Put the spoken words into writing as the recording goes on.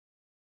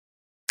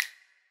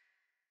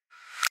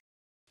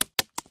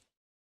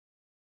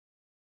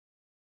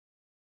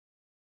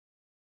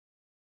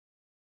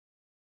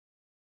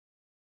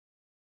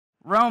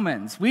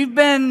Romans. We've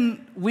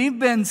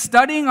been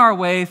studying our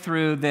way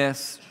through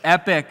this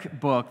epic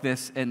book.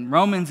 And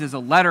Romans is a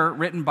letter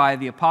written by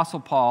the Apostle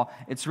Paul.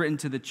 It's written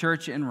to the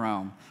church in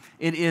Rome.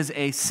 It is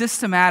a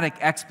systematic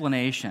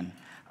explanation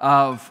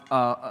of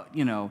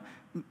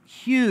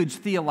huge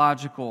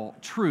theological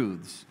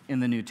truths in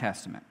the New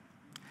Testament.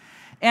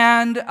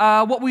 And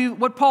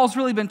what Paul's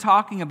really been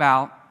talking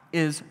about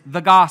is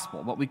the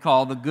gospel, what we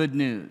call the good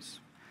news.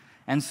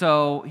 And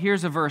so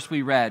here's a verse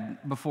we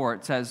read before.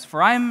 It says,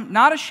 "For I am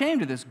not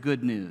ashamed of this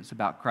good news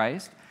about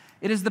Christ.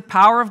 It is the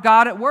power of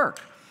God at work,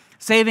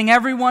 saving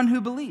everyone who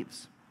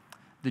believes,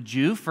 the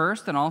Jew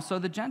first and also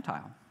the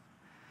Gentile."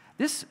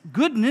 This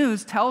good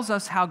news tells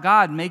us how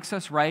God makes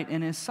us right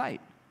in His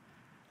sight.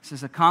 This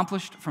is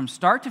accomplished from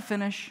start to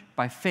finish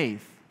by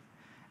faith.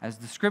 As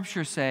the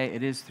Scriptures say,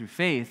 it is through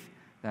faith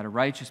that a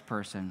righteous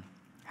person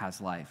has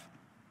life.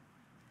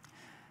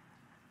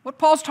 What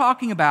Paul's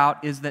talking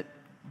about is that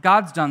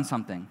God's done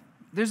something.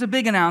 There's a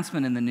big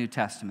announcement in the New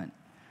Testament,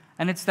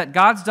 and it's that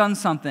God's done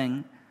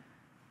something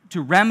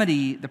to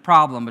remedy the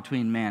problem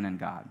between man and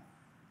God.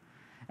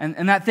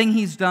 And that thing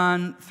He's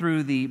done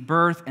through the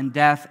birth and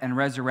death and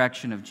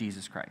resurrection of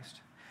Jesus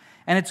Christ.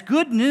 And it's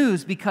good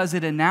news because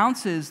it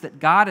announces that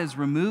God has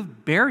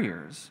removed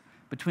barriers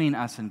between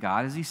us and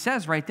God. As He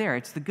says right there,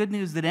 it's the good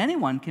news that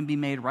anyone can be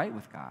made right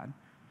with God.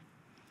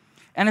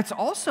 And it's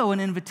also an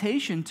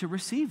invitation to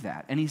receive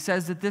that. And he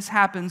says that this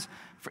happens,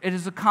 it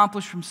is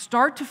accomplished from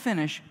start to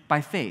finish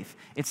by faith.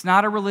 It's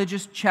not a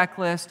religious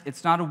checklist.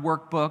 It's not a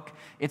workbook.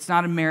 It's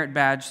not a merit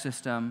badge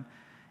system.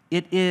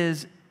 It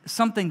is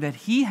something that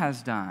He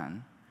has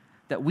done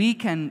that we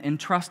can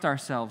entrust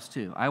ourselves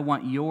to. I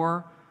want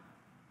your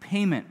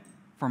payment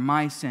for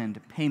my sin to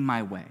pay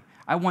my way.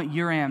 I want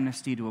your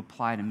amnesty to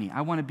apply to me.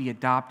 I want to be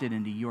adopted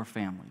into your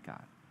family,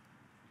 God.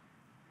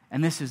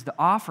 And this is the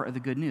offer of the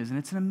good news, and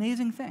it's an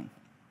amazing thing.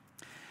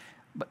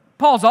 But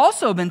Paul's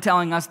also been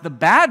telling us the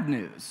bad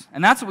news,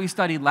 and that's what we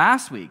studied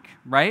last week,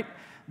 right?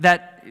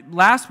 That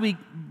last week,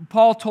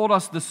 Paul told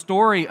us the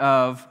story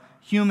of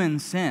human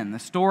sin, the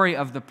story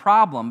of the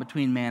problem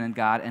between man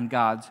and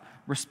God's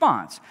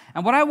response.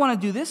 And what I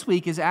want to do this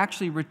week is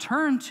actually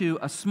return to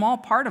a small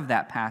part of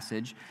that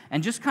passage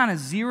and just kind of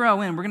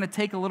zero in. We're going to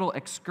take a little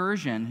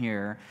excursion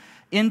here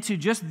into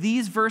just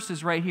these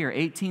verses right here,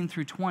 18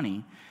 through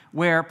 20,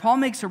 where Paul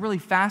makes a really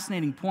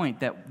fascinating point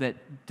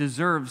that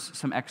deserves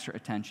some extra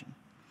attention.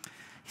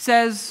 He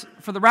says,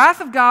 "For the wrath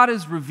of God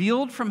is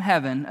revealed from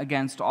heaven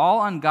against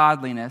all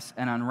ungodliness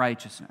and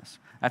unrighteousness."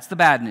 That's the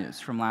bad news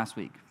from last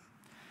week.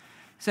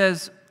 He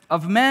says,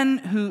 "Of men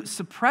who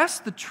suppress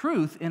the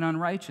truth in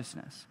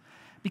unrighteousness,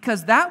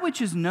 because that which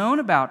is known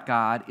about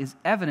God is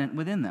evident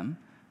within them,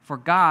 for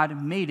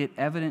God made it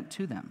evident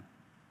to them.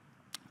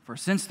 For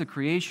since the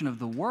creation of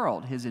the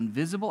world, His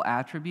invisible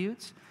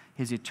attributes,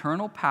 His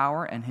eternal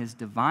power, and His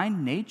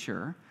divine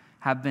nature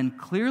have been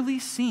clearly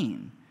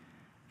seen,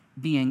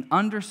 being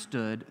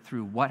understood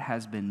through what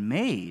has been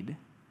made,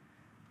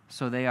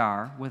 so they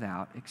are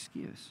without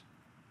excuse."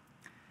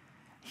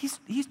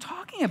 He's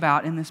talking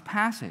about in this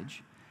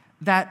passage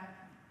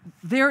that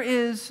there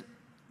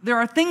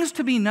are things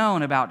to be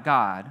known about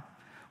God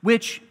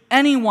which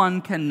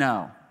anyone can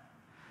know.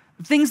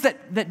 Things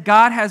that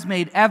God has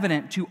made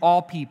evident to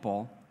all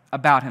people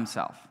about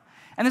Himself.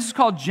 And this is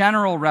called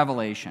general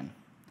revelation.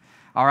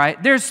 All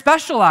right? There's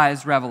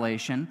specialized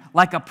revelation,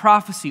 like a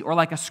prophecy or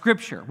like a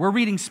scripture. We're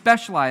reading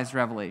specialized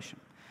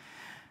revelation.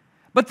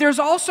 But there's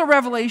also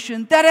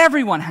revelation that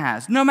everyone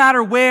has, no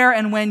matter where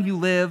and when you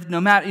live, no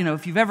matter,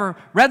 if you've ever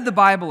read the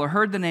Bible or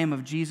heard the name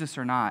of Jesus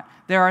or not.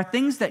 There are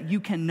things that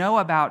you can know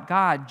about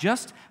God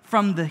just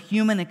from the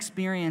human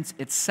experience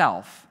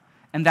itself,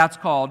 and that's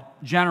called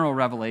general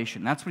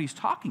revelation. That's what he's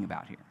talking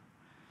about here.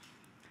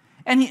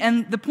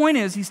 And the point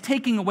is, he's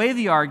taking away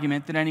the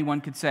argument that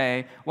anyone could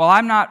say, well,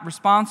 I'm not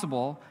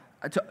responsible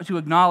to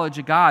acknowledge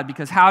a God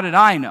because how did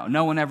I know?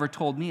 No one ever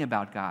told me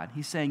about God.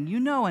 He's saying you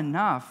know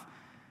enough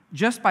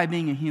just by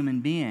being a human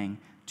being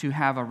to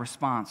have a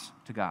response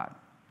to God.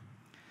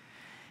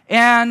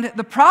 And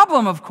the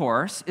problem, of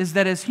course, is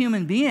that as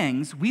human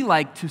beings, we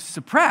like to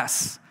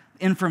suppress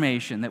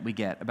information that we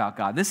get about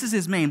God. This is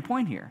his main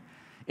point here.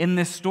 In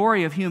this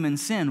story of human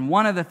sin,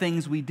 one of the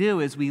things we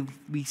do is we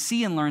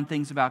see and learn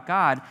things about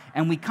God,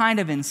 and we kind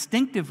of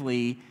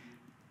instinctively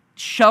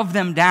shove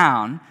them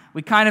down.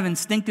 We kind of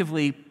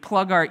instinctively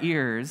plug our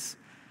ears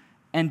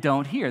and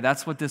don't hear.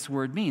 That's what this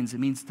word means. It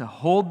means to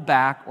hold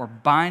back or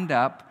bind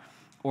up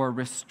or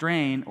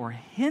restrain or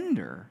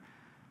hinder.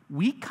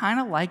 We kind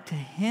of like to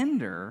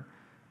hinder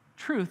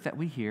truth that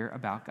we hear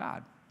about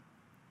God.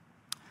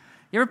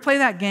 You ever play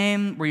that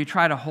game where you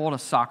try to hold a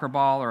soccer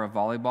ball or a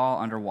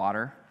volleyball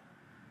underwater?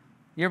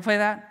 You ever play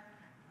that?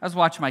 I was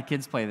watching my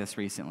kids play this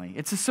recently.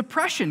 It's a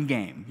suppression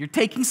game. You're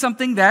taking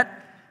something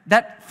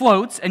that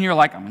floats, and you're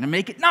like, I'm going to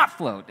make it not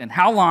float. And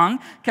how long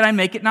can I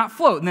make it not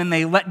float? And then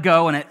they let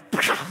go, and it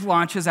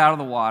launches out of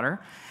the water.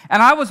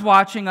 And I was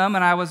watching them,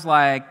 and I was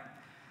like,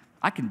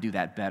 I can do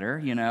that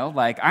better,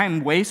 Like,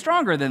 I'm way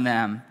stronger than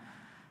them.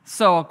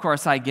 So, of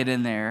course, I get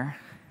in there,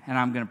 and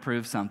I'm going to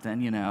prove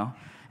something,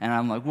 And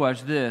I'm like,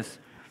 watch this.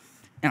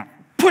 And I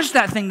push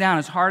that thing down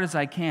as hard as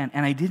I can,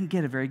 and I didn't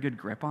get a very good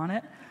grip on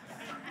it.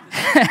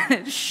 And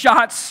it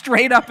shot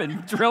straight up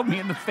and drilled me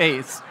in the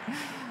face.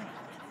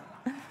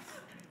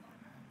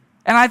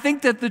 And I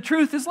think that the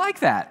truth is like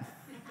that,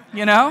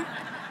 you know?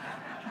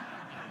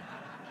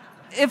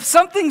 If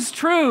something's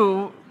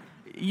true,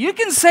 you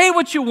can say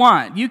what you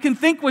want. You can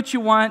think what you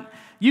want.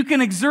 You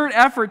can exert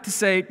effort to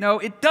say, no,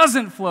 it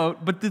doesn't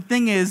float, but the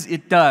thing is,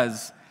 it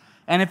does.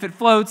 And if it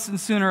floats, then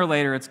sooner or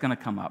later, it's going to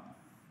come up.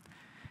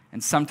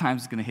 And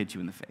sometimes it's going to hit you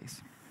in the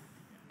face.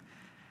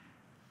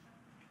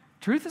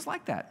 Truth is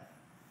like that.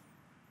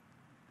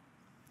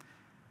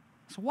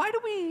 So why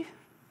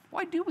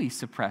do we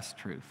suppress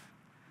truth?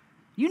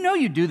 You know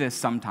you do this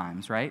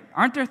sometimes, right?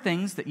 Aren't there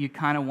things that you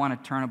kind of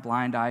want to turn a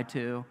blind eye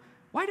to?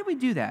 Why do we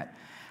do that?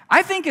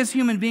 I think as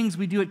human beings,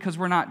 we do it because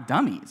we're not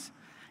dummies.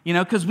 You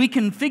know, because we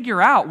can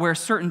figure out where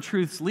certain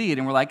truths lead,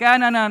 and we're like, no,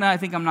 I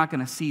think I'm not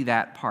going to see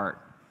that part.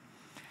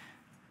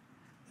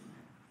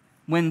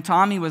 When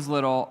Tommy was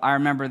little, I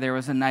remember there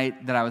was a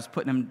night that I was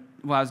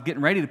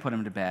getting ready to put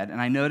him to bed,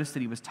 and I noticed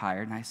that he was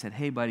tired, and I said,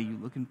 hey, buddy, you're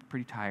looking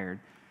pretty tired.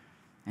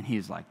 And he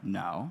was like,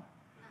 no.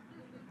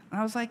 And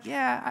I was like,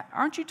 yeah,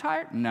 aren't you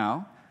tired?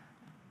 No.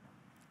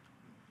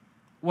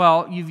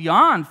 Well, you've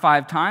yawned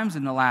 5 times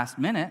in the last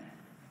minute.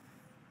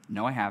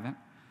 No, I haven't.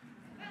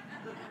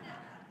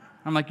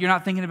 I'm like, you're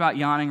not thinking about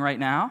yawning right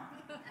now?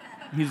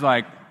 He's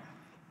like,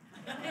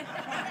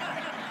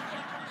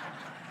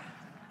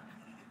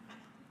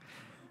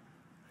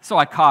 so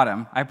I caught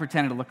him. I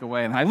pretended to look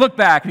away, and I looked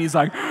back, and he's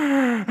like,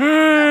 and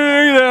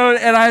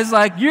I was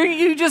like,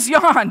 you just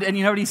yawned. And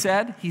you know what he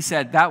said? He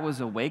said, that was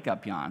a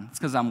wake-up yawn. It's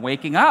because I'm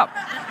waking up.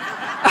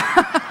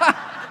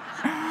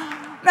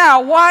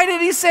 Now, why did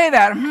he say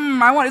that?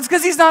 It's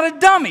because he's not a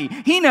dummy.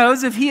 He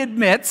knows if he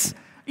admits,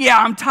 yeah,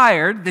 I'm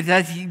tired,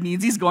 that he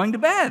means he's going to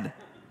bed.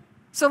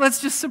 So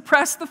let's just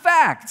suppress the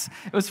facts.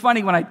 It was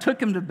funny, when I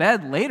took him to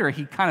bed later,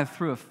 he kind of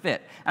threw a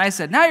fit. And I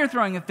said, now you're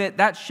throwing a fit.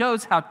 That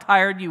shows how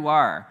tired you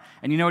are.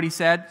 And you know what he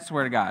said?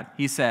 Swear to God.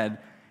 He said,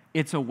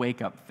 it's a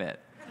wake-up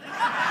fit. He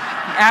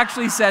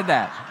actually said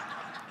that.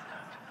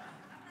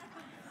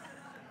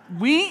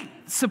 We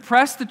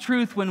suppress the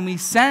truth when we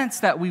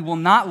sense that we will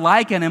not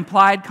like an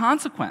implied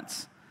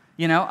consequence.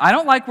 You know, I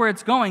don't like where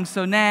it's going,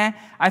 so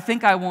I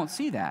think I won't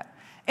see that.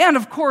 And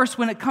of course,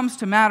 when it comes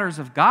to matters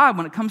of God,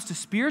 when it comes to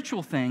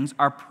spiritual things,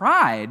 our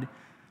pride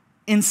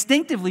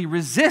instinctively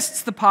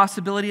resists the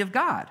possibility of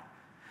God.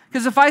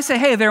 Because if I say,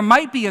 hey, there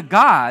might be a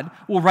God,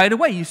 well, right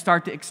away you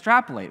start to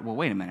extrapolate. Well,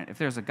 wait a minute. If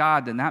there's a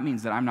God, then that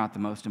means that I'm not the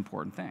most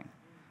important thing.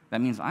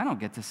 That means I don't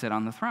get to sit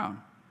on the throne.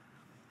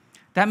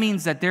 That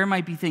means that there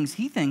might be things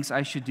he thinks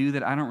I should do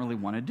that I don't really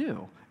want to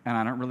do, and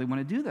I don't really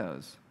want to do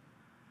those.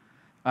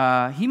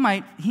 I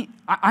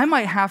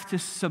might have to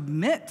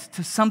submit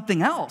to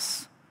something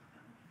else.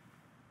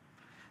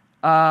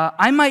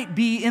 I might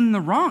be in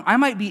the wrong. I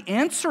might be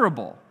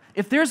answerable.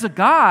 If there's a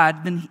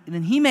God,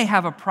 then he may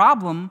have a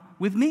problem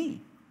with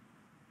me.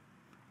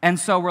 And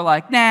so we're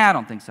like, I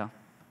don't think so.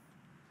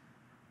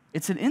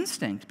 It's an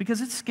instinct because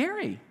it's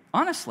scary,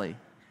 honestly.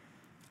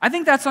 I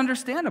think that's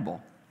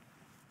understandable.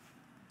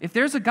 If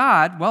there's a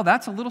God, well,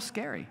 that's a little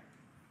scary.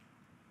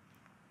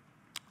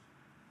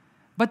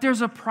 But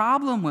there's a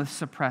problem with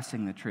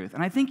suppressing the truth.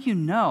 And I think you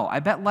know, I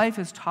bet life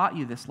has taught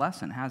you this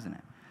lesson, hasn't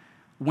it?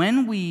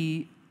 When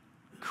we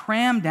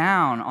cram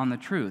down on the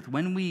truth,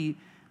 when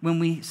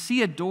we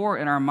see a door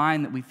in our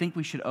mind that we think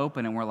we should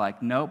open and we're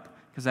like, nope,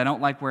 because I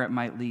don't like where it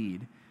might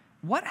lead,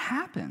 what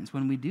happens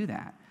when we do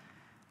that?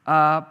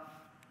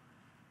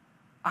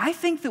 I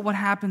think that what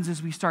happens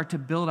is we start to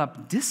build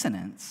up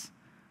dissonance,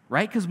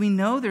 right? Because we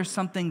know there's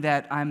something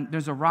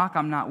there's a rock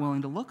I'm not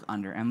willing to look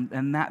under,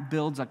 and that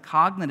builds a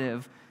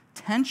cognitive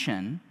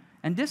tension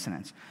and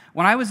dissonance.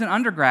 When I was an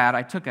undergrad,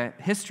 I took a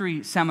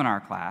history seminar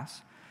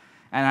class,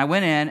 and I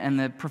went in, and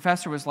the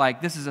professor was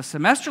like, this is a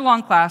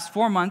semester-long class,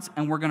 4 months,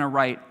 and we're going to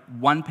write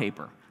one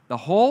paper. The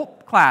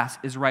whole class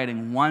is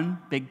writing one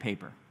big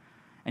paper,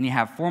 and you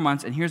have 4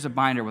 months, and here's a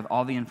binder with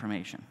all the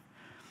information.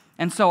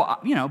 And so,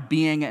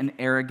 being an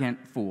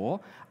arrogant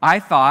fool, I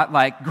thought,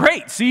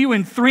 great, see you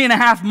in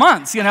 3.5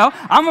 months,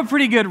 I'm a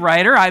pretty good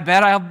writer, I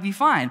bet I'll be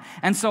fine.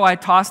 And so I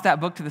tossed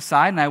that book to the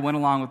side, and I went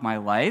along with my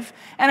life.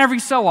 And every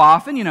so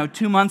often,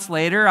 2 months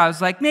later, I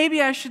was like,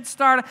 maybe I should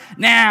start.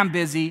 I'm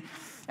busy.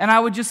 And I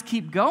would just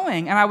keep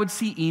going, and I would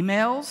see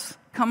emails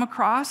come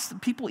across,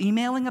 people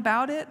emailing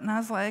about it, and I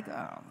was like,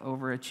 oh,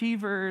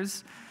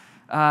 overachievers.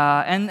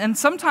 And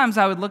sometimes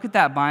I would look at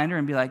that binder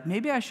and be like,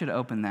 maybe I should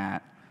open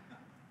that.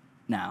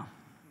 No.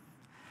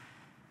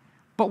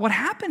 But what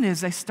happened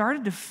is I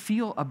started to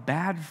feel a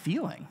bad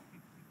feeling.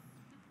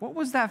 What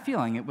was that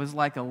feeling? It was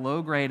like a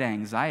low-grade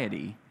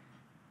anxiety,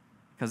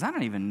 because I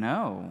don't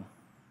know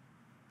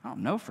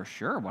for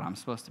sure what I'm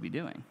supposed to be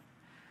doing.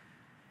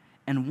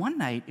 And one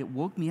night, it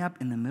woke me up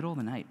in the middle of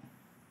the night.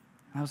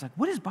 And I was like,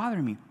 what is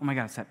bothering me? Oh my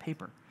God, it's that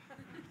paper.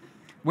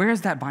 Where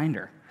is that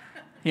binder?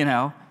 It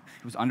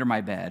was under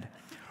my bed.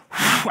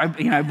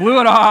 I blew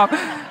it off.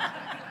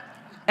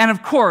 And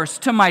of course,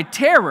 to my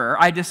terror,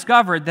 I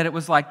discovered that it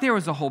was like there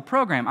was a whole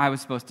program. I was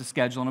supposed to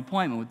schedule an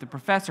appointment with the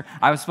professor.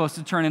 I was supposed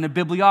to turn in a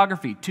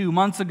bibliography 2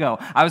 months ago.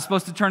 I was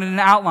supposed to turn in an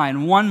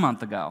outline 1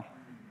 month ago.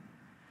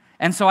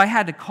 And so I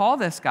had to call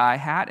this guy,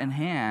 hat in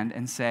hand,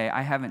 and say,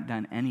 I haven't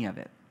done any of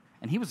it.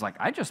 And he was like,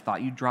 I just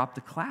thought you dropped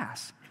the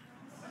class.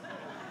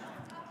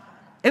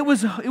 It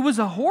was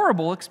a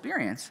horrible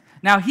experience.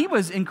 Now, he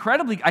was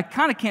incredibly, I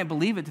kind of can't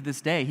believe it to this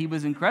day, he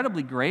was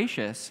incredibly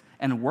gracious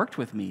and worked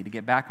with me to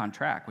get back on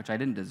track, which I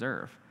didn't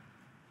deserve.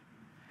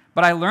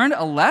 But I learned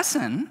a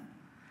lesson,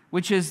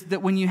 which is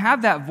that when you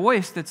have that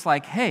voice that's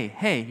like,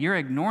 hey, you're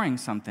ignoring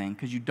something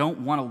because you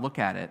don't want to look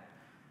at it,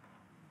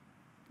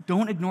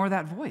 don't ignore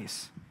that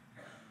voice.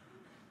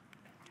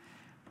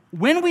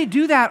 When we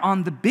do that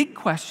on the big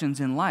questions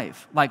in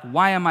life, like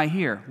why am I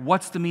here?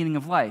 What's the meaning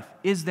of life?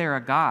 Is there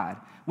a God?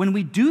 When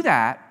we do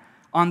that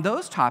on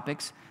those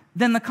topics,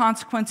 then the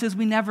consequence is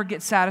we never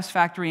get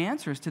satisfactory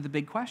answers to the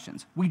big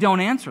questions. We don't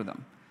answer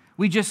them.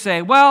 We just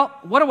say, well,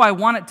 what do I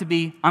want it to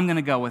be? I'm going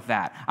to go with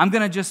that. I'm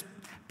going to just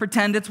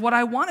pretend it's what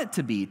I want it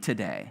to be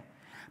today.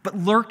 But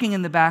lurking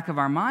in the back of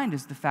our mind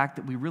is the fact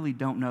that we really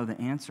don't know the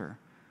answer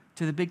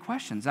to the big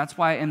questions. That's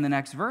why in the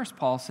next verse,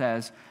 Paul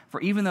says, for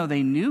even though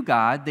they knew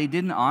God, they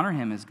didn't honor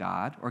him as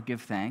God or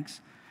give thanks,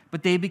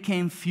 but they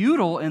became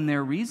futile in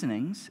their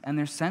reasonings, and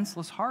their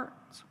senseless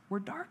hearts were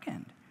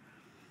darkened.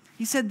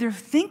 He said their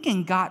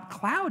thinking got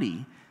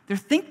cloudy. Their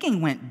thinking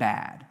went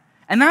bad.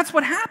 And that's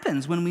what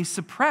happens when we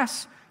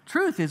suppress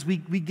truth, is we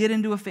get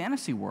into a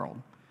fantasy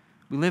world.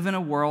 We live in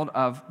a world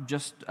of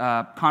just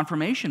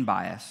confirmation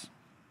bias,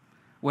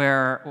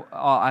 where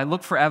I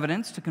look for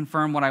evidence to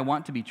confirm what I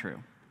want to be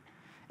true.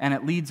 And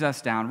it leads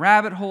us down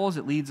rabbit holes.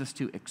 It leads us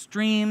to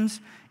extremes.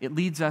 It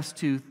leads us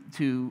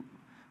to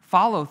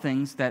follow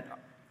things that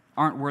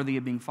aren't worthy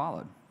of being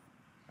followed.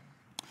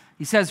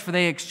 He says, for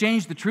they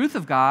exchanged the truth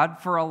of God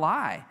for a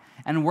lie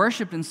and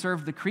worshiped and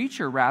served the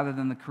creature rather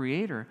than the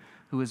Creator,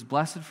 who is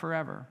blessed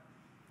forever.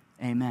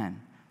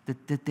 Amen.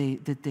 That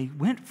they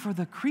went for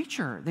the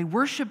creature.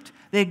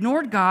 They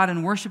ignored God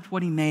and worshiped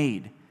what he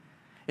made.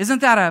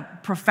 Isn't that a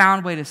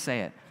profound way to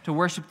say it? To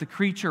worship the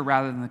creature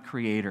rather than the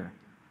Creator.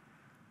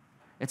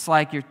 It's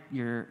like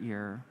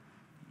you're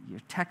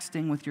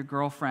texting with your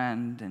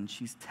girlfriend, and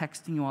she's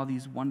texting you all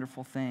these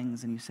wonderful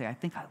things, and you say, I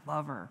think I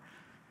love her.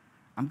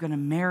 I'm going to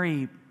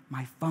marry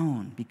my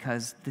phone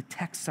because the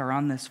texts are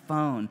on this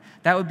phone.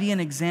 That would be an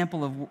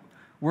example of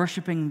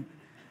worshiping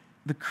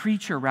the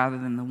creature rather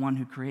than the one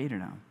who created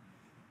them.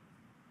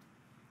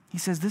 He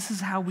says this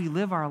is how we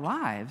live our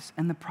lives,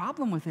 and the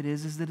problem with it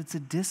is that it's a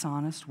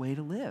dishonest way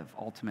to live,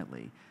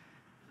 ultimately.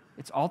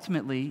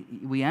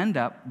 We end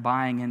up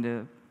buying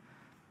into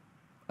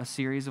a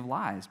series of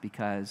lies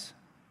because,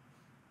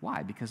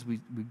 why? Because we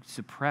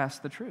suppress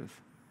the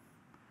truth.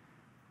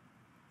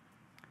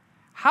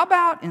 How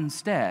about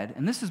instead,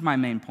 and this is my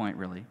main point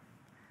really,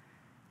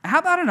 how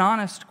about an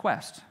honest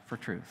quest for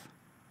truth?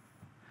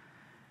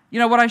 You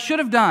know, what I should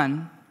have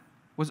done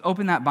was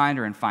open that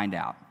binder and find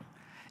out.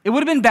 It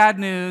would have been bad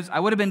news,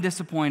 I would have been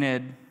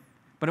disappointed,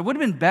 but it would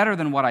have been better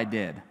than what I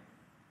did.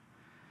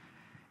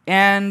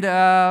 And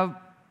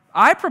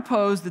I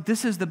propose that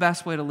this is the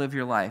best way to live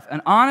your life,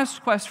 an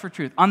honest quest for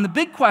truth. On the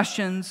big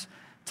questions,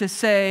 to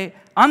say,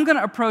 I'm going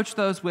to approach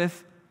those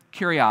with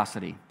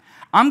curiosity.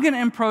 I'm going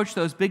to approach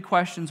those big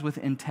questions with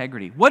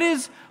integrity. What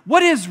is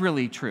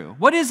really true?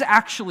 What is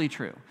actually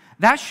true?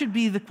 That should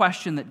be the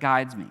question that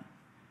guides me.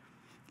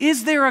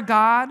 Is there a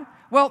God?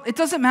 Well, it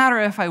doesn't matter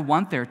if I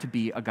want there to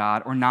be a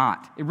God or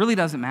not. It really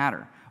doesn't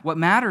matter. What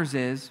matters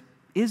is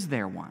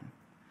there one?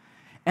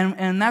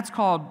 And that's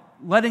called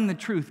letting the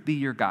truth be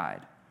your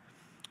guide.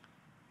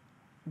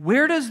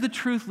 Where does the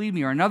truth lead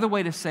me? Or another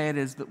way to say it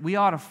is that we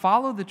ought to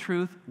follow the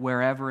truth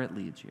wherever it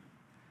leads you.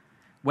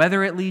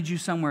 Whether it leads you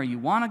somewhere you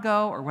want to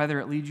go or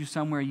whether it leads you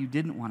somewhere you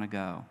didn't want to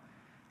go.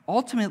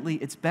 Ultimately,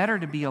 it's better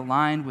to be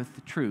aligned with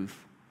the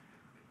truth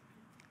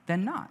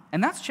than not.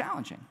 And that's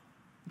challenging.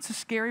 It's a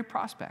scary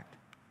prospect.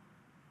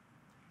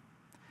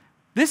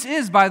 This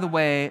is, by the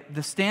way,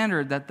 the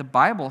standard that the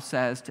Bible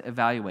says to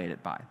evaluate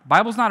it by. The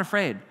Bible's not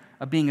afraid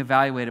of being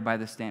evaluated by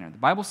this standard. The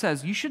Bible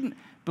says you shouldn't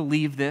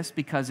believe this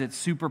because it's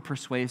super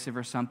persuasive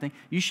or something.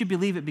 You should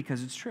believe it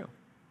because it's true.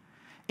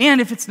 And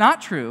if it's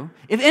not true,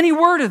 if any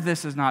word of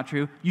this is not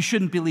true, you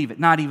shouldn't believe it,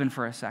 not even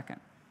for a second.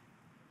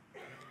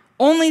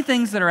 Only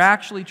things that are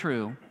actually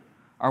true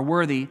are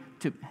worthy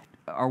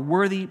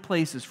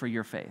places for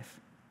your faith.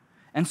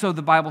 And so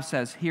the Bible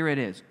says, here it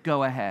is,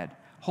 go ahead.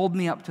 Hold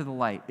me up to the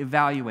light,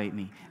 evaluate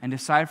me, and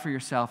decide for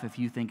yourself if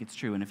you think it's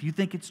true. And if you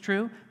think it's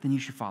true, then you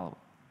should follow it.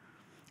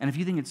 And if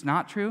you think it's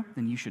not true,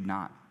 then you should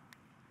not.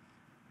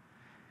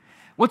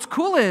 What's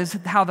cool is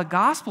how the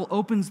gospel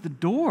opens the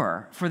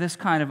door for this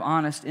kind of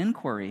honest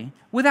inquiry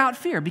without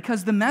fear,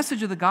 because the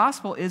message of the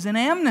gospel is an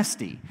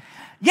amnesty.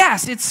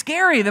 Yes, it's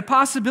scary. The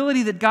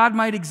possibility that God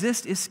might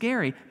exist is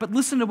scary. But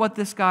listen to what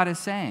this God is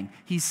saying.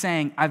 He's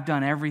saying, I've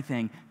done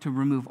everything to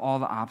remove all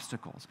the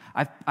obstacles.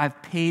 I've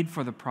paid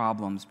for the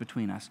problems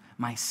between us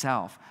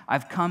myself.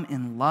 I've come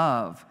in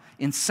love,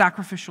 in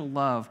sacrificial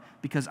love,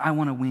 because I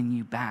want to win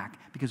you back,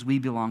 because we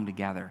belong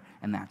together,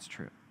 and that's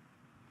true.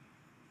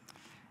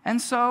 And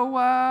so,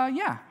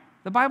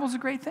 the Bible's a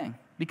great thing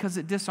because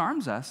it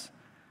disarms us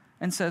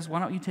and says, why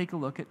don't you take a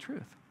look at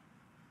truth?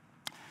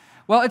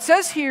 Well, it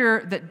says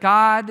here that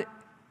God,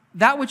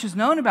 that which is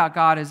known about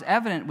God is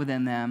evident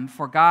within them,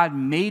 for God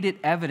made it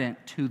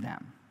evident to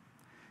them.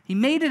 He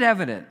made it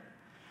evident.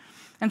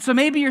 And so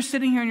maybe you're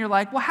sitting here and you're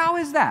like, well, how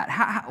is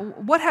that?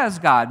 What has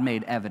God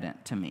made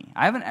evident to me?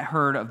 I haven't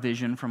heard a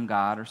vision from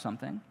God or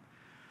something.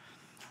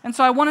 And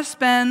so I want to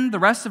spend the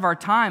rest of our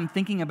time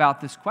thinking about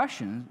this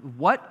question.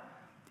 What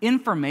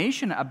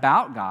information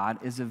about God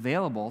is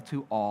available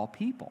to all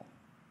people?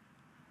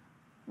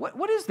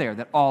 What is there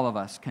that all of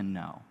us can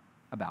know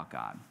about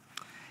God?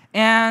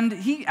 And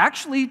he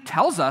actually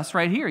tells us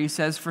right here. He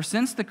says, for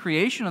since the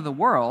creation of the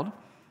world,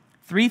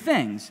 three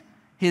things: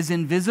 his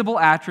invisible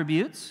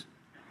attributes,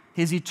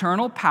 his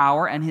eternal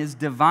power, and his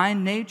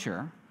divine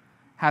nature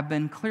have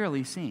been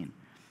clearly seen.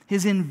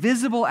 His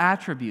invisible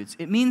attributes.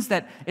 It means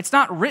that it's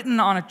not written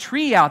on a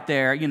tree out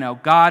there,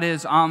 God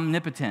is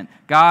omnipotent,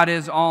 God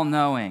is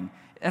all-knowing.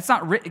 It's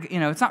not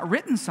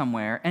written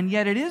somewhere, and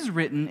yet it is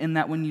written in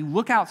that when you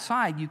look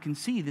outside, you can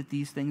see that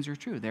these things are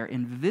true. They're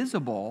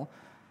invisible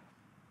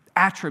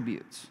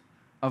attributes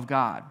of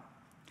God.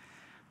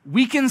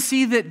 We can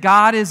see that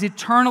God is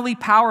eternally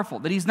powerful,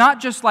 that he's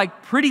not just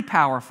like pretty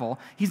powerful,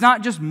 he's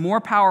not just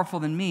more powerful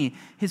than me.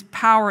 His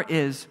power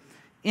is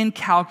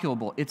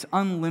incalculable, it's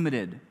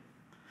unlimited.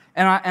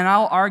 And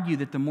I'll argue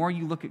that the more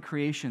you look at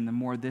creation, the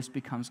more this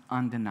becomes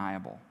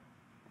undeniable.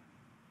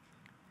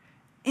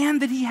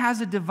 And that he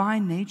has a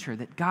divine nature,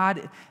 that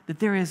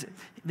there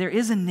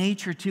is a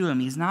nature to him.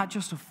 He's not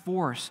just a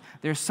force.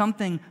 There's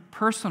something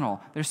personal.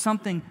 There's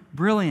something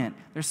brilliant.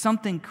 There's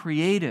something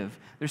creative.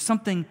 There's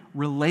something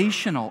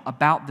relational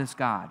about this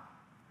God.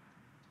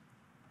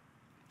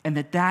 And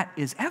that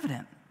is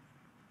evident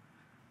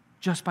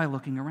just by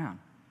looking around.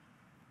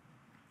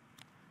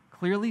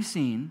 Clearly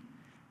seen,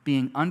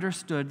 being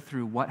understood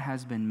through what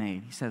has been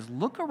made. He says,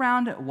 look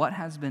around at what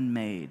has been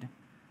made,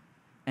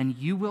 and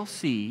you will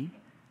see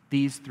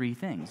these three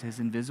things: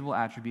 his invisible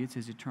attributes,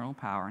 his eternal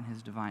power, and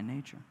his divine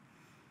nature.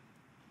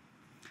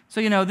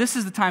 So, this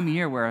is the time of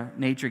year where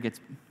nature gets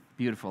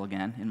beautiful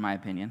again, in my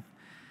opinion.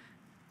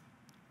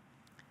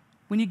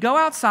 When you go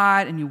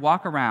outside and you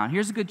walk around,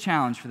 here's a good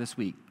challenge for this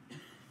week.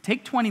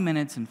 Take 20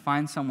 minutes and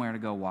find somewhere to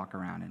go walk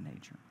around in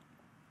nature.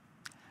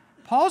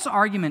 Paul's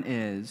argument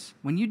is,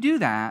 when you do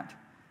that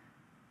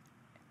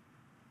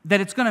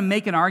it's going to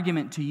make an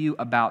argument to you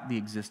about the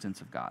existence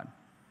of God.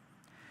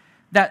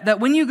 That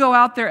when you go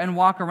out there and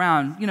walk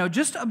around,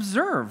 just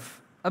observe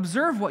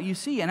what you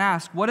see and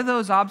ask, what do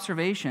those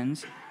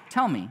observations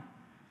tell me?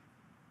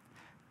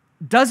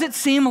 Does it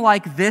seem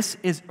like this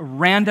is a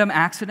random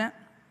accident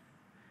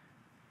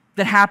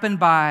that happened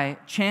by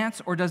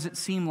chance, or does it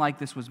seem like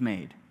this was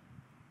made?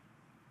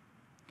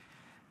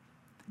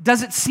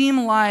 Does it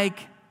seem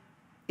like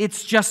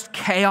it's just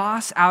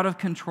chaos out of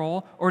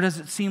control, or does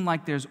it seem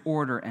like there's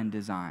order and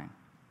design?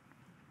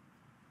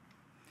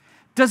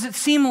 Does it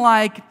seem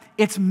like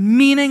it's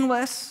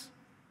meaningless,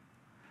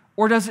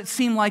 or does it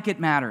seem like it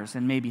matters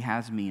and maybe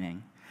has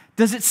meaning?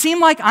 Does it seem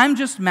like I'm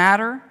just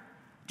matter?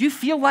 Do you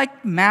feel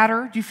like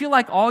matter? Do you feel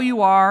like all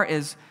you are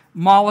is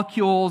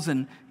molecules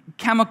and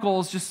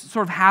chemicals just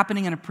sort of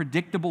happening in a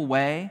predictable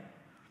way?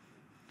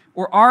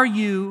 Or are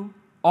you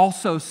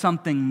also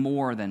something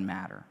more than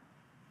matter?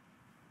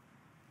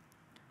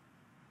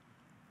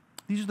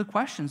 These are the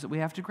questions that we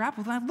have to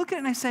grapple with. And I look at it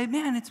and I say,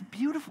 man, it's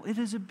beautiful. It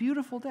is a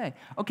beautiful day.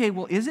 Okay,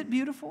 well, is it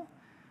beautiful?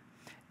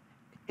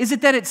 Is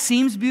it that it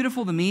seems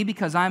beautiful to me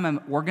because I'm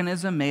an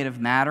organism made of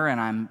matter and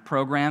I'm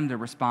programmed to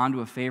respond to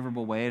a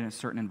favorable way in a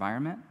certain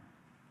environment?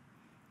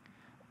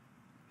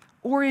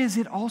 Or is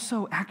it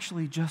also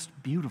actually just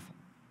beautiful?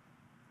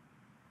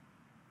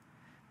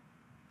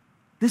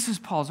 This is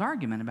Paul's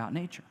argument about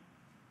nature.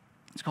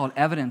 It's called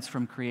evidence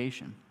from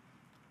creation.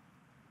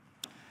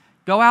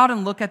 Go out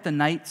and look at the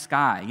night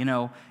sky.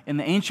 In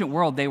the ancient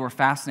world, they were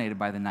fascinated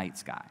by the night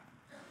sky.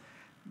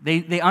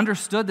 They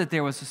understood that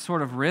there was a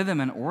sort of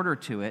rhythm and order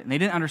to it, and they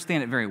didn't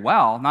understand it very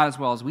well, not as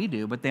well as we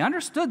do, but they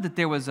understood that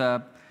there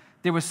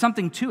was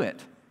something to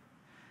it,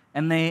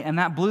 and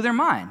that blew their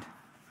mind.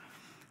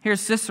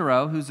 Here's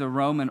Cicero, who's a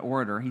Roman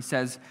orator. He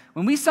says,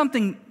 when we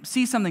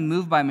see something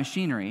moved by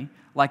machinery,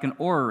 like an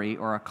orrery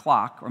or a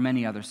clock or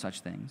many other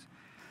such things,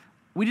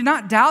 we do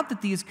not doubt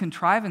that these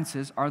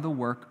contrivances are the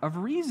work of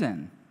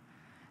reason.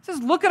 It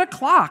says, look at a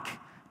clock.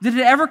 Did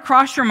it ever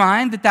cross your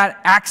mind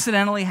that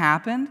accidentally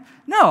happened?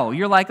 No,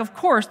 you're like, of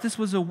course, this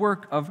was a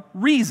work of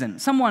reason.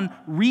 Someone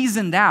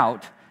reasoned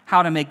out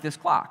how to make this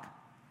clock.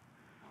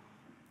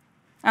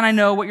 And I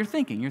know what you're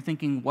thinking. You're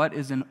thinking, what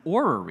is an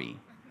orrery?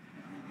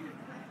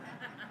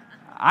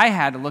 I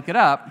had to look it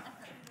up.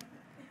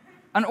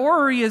 An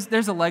orrery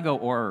there's a Lego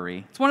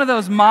orrery. It's one of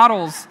those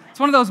models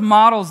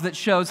that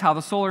shows how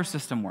the solar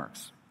system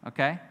works,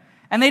 okay?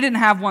 And they didn't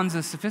have ones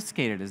as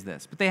sophisticated as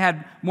this, but they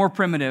had more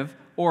primitive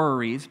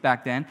orreries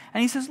back then.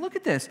 And he says, look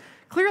at this.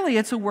 Clearly,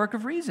 it's a work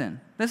of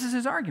reason. This is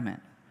his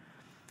argument.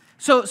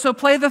 So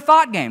play the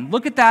thought game.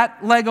 Look at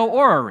that Lego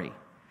orrery.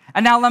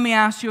 And now let me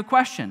ask you a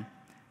question.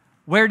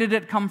 Where did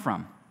it come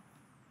from?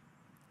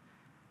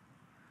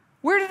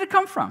 Where did it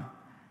come from?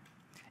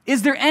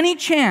 Is there any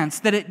chance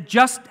that it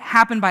just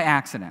happened by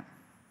accident?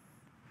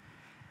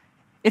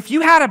 If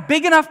you had a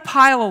big enough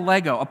pile of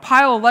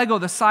Lego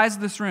the size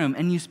of this room,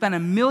 and you spent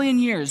 1,000,000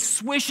 years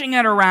swishing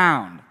it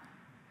around,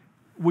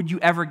 would you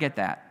ever get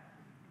that?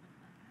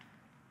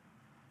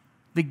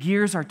 The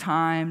gears are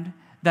timed.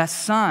 The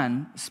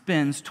sun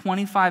spins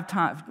 25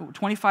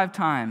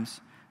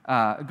 times,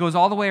 goes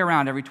all the way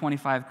around every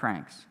 25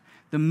 cranks.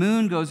 The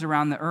moon goes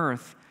around the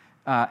earth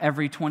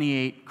every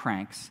 28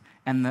 cranks,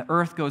 and the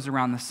earth goes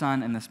around the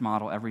sun in this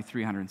model every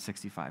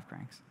 365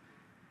 cranks.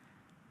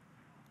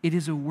 It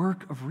is a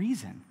work of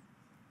reason.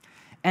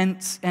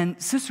 And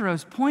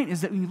Cicero's point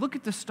is that when you look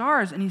at the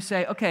stars and you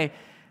say, okay,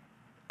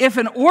 if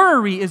an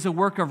orrery is a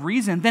work of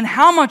reason, then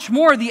how much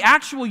more the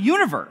actual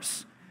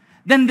universe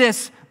than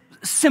this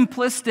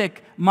simplistic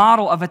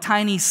model of a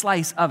tiny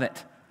slice of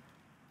it?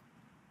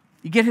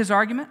 You get his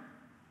argument?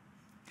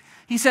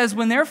 He says,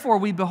 when therefore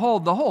we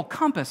behold the whole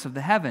compass of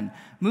the heaven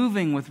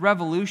moving with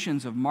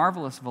revolutions of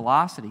marvelous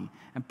velocity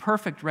and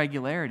perfect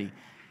regularity,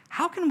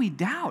 how can we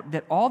doubt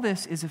that all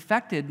this is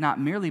effected not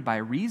merely by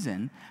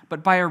reason,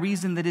 but by a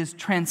reason that is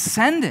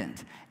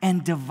transcendent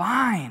and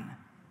divine?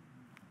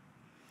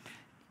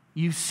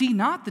 You see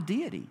not the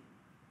deity,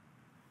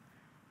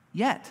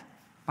 yet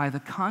by the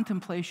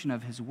contemplation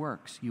of his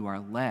works you are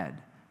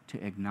led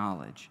to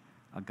acknowledge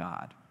a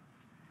God.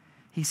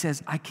 He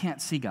says, I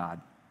can't see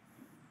God,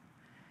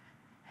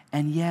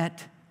 and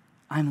yet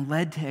I'm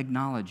led to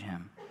acknowledge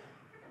him.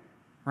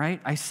 Right?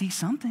 I see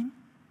something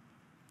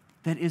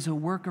that is a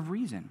work of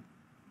reason.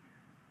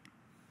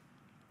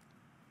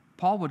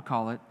 Paul would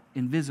call it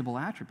invisible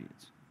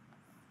attributes.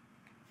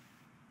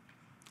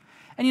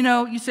 And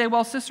you say,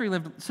 well, Cicero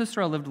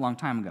lived a long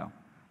time ago.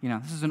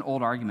 This is an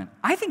old argument.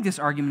 I think this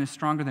argument is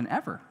stronger than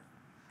ever.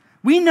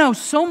 We know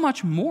so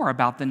much more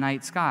about the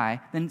night sky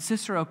than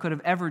Cicero could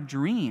have ever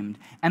dreamed.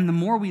 And the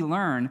more we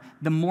learn,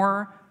 the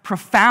more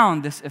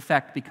profound this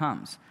effect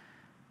becomes.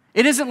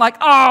 It isn't like,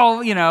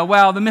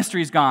 the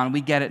mystery's gone,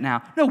 we get it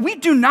now. No, we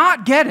do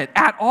not get it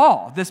at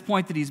all, this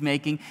point that he's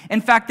making. In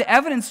fact, the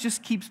evidence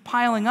just keeps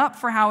piling up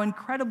for how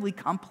incredibly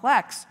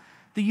complex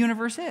the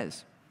universe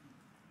is.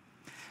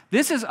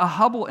 This is a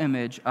Hubble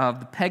image of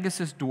the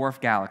Pegasus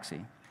dwarf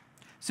galaxy.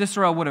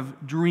 Cicero would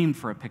have dreamed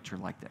for a picture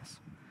like this.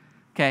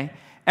 Okay?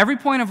 Every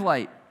point of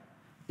light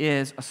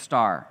is a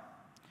star.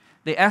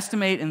 They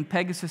estimate in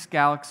Pegasus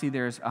galaxy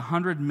there's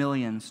 100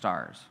 million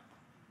stars.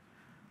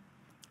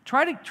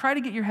 Try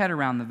to get your head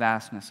around the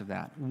vastness of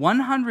that.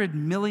 100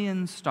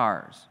 million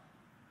stars,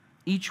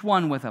 each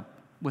one with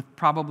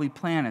probably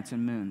planets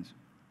and moons.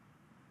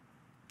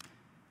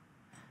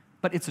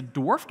 But it's a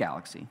dwarf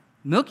galaxy.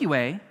 Milky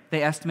Way,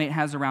 they estimate,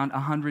 has around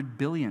 100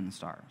 billion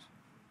stars.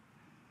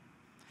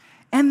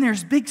 And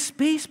there's big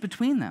space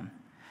between them.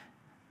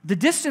 The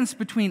distance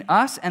between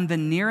us and the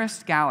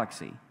nearest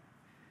galaxy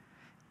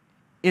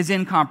is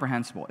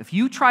incomprehensible. If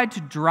you tried to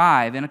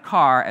drive in a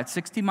car at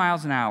 60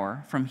 miles an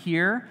hour from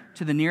here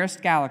to the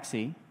nearest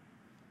galaxy,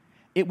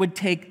 it would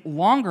take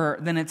longer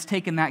than it's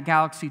taken that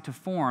galaxy to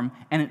form,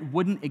 and it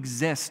wouldn't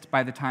exist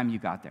by the time you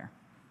got there.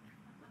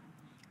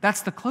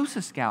 That's the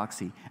closest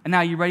galaxy. And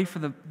now, you ready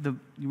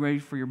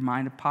for your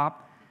mind to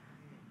pop?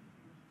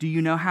 Do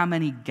you know how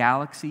many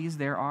galaxies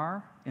there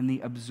are in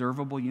the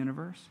observable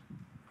universe?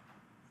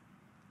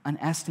 An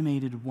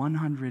estimated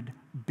 100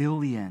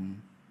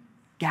 billion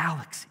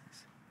galaxies.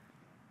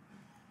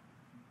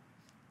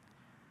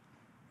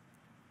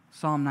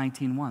 Psalm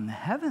 19:1, the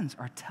heavens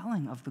are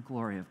telling of the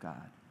glory of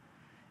God,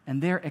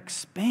 and their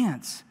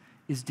expanse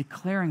is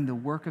declaring the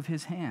work of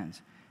his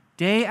hands.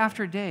 Day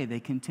after day they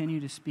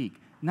continue to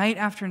speak. Night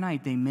after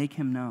night they make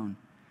him known.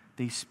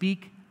 They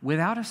speak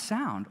without a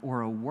sound or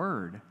a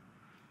word.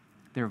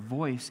 Their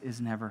voice is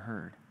never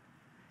heard.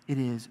 It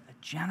is a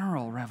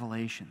general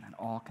revelation that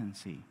all can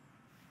see.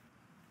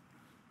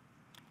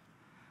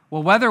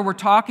 Well, whether we're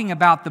talking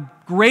about the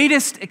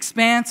greatest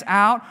expanse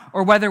out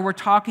or whether we're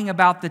talking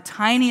about the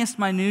tiniest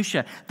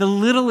minutia, the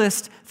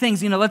littlest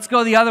things, let's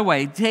go the other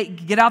way.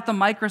 Get out the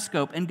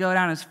microscope and go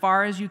down as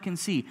far as you can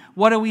see.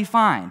 What do we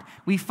find?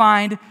 We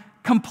find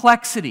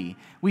complexity.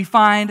 We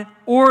find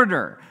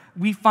order.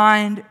 We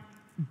find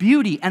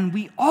beauty, and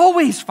we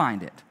always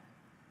find it.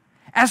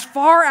 As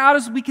far out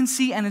as we can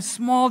see and as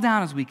small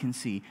down as we can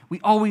see, we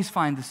always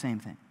find the same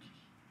thing.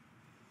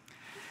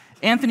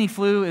 Anthony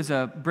Flew is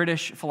a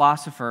British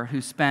philosopher who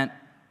spent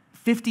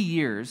 50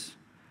 years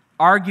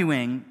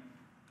arguing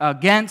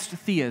against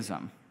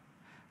theism,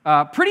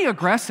 pretty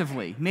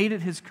aggressively, made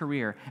it his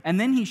career. And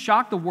then he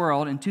shocked the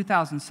world in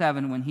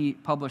 2007 when he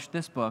published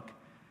this book,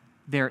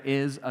 There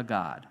Is a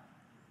God.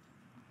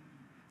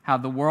 How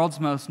the world's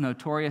most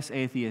notorious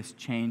atheist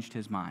changed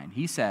his mind.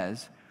 He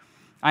says,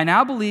 I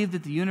now believe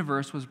that the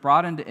universe was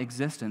brought into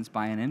existence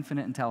by an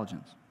infinite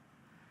intelligence.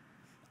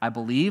 I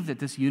believe that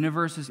this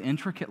universe's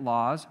intricate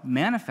laws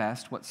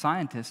manifest what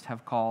scientists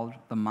have called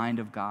the mind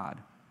of God.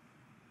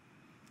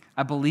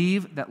 I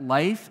believe that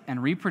life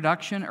and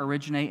reproduction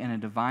originate in a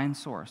divine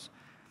source.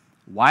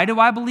 Why do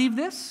I believe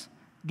this,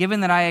 given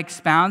that I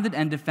expounded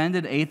and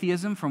defended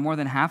atheism for more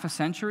than half a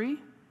century?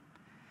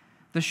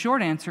 The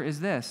short answer is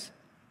this.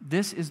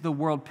 This is the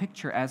world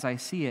picture as I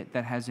see it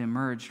that has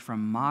emerged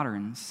from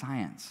modern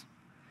science.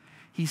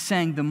 He's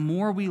saying the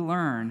more we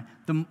learn,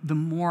 the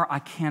more I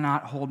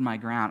cannot hold my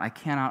ground. I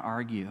cannot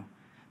argue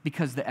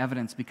because the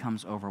evidence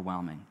becomes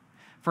overwhelming.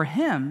 For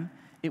him,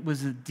 it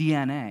was the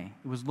DNA.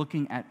 It was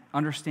looking at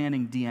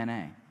understanding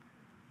DNA.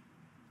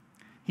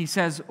 He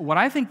says, what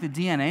I think the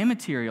DNA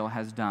material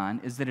has done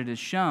is that it has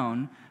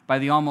shown by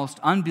the almost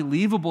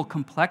unbelievable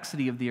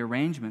complexity of the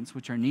arrangements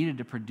which are needed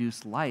to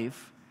produce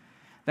life,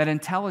 that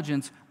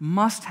intelligence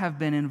must have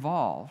been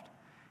involved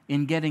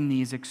in getting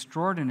these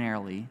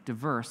extraordinarily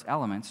diverse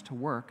elements to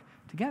work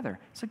together.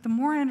 It's like the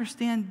more I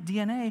understand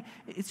DNA,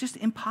 it's just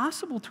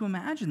impossible to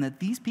imagine that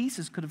these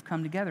pieces could have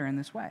come together in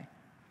this way.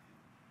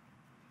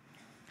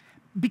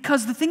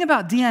 Because the thing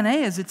about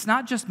DNA is it's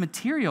not just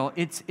material,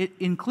 it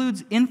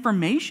includes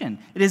information.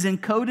 It is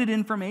encoded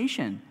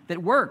information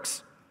that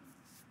works.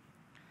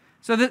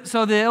 So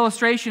the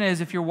illustration is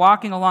if you're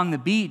walking along the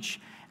beach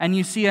and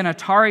you see an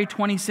Atari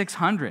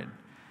 2600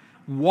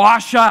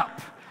 wash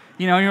up,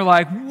 and you're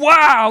like,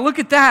 wow, look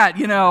at that,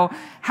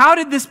 how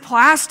did this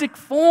plastic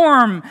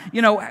form?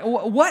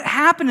 What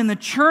happened in the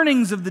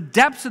churnings of the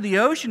depths of the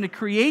ocean to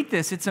create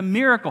this? It's a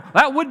miracle.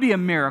 That would be a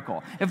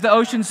miracle if the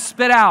ocean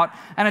spit out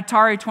an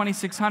Atari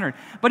 2600.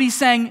 But he's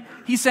saying,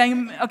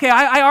 okay,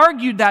 I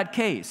argued that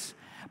case.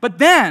 But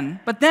then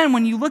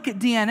when you look at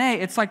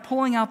DNA, it's like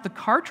pulling out the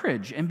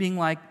cartridge and being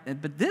like,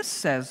 but this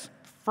says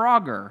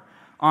Frogger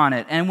on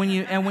it. And when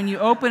you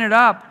open it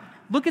up,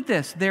 look at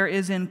this. There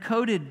is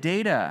encoded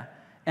data,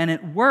 and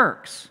it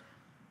works.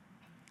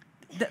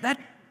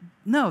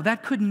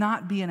 That could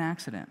not be an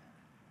accident.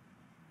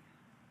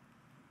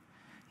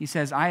 He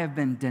says, I have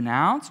been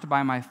denounced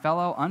by my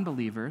fellow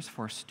unbelievers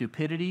for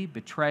stupidity,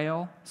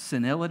 betrayal,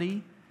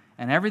 senility,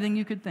 and everything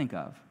you could think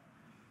of.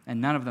 And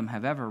none of them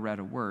have ever read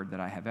a word that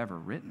I have ever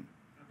written.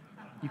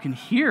 You can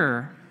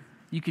hear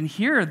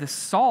the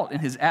salt in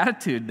his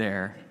attitude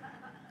there.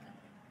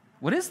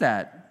 What is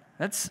that?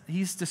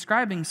 He's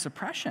describing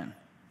suppression.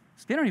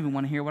 They don't even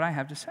want to hear what I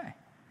have to say.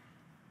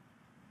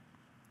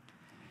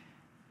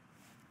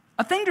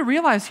 A thing to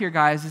realize here,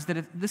 guys, is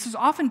that this is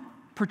often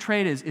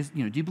portrayed as,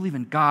 do you believe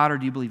in God or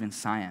do you believe in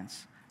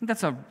science? I think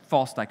that's a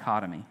false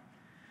dichotomy,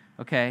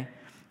 okay?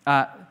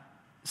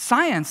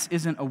 Science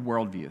isn't a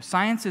worldview.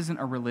 Science isn't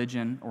a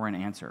religion or an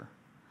answer.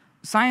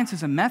 Science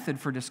is a method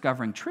for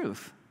discovering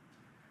truth,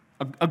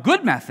 a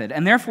good method,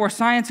 and therefore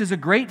science is a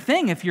great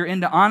thing if you're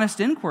into honest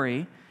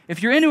inquiry.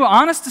 If you're into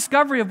honest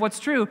discovery of what's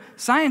true,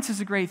 science is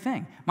a great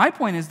thing. My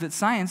point is that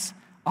science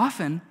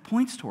often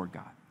points toward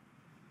God.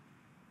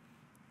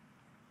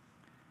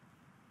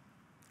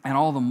 And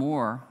all the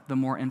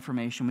more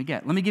information we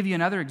get. Let me give you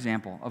another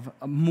example of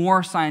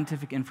more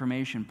scientific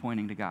information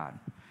pointing to God.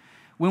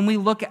 When we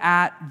look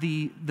at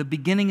the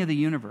beginning of the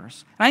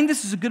universe, and I think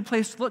this is a good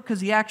place to look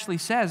because he actually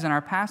says in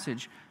our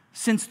passage,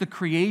 since the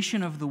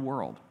creation of the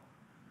world,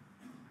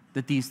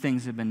 that these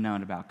things have been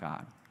known about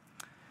God.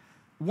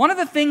 One of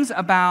the things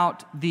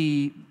about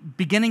the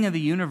beginning of the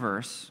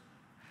universe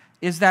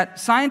is that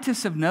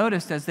scientists have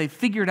noticed as they've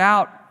figured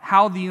out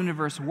how the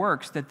universe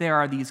works that there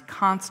are these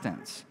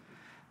constants,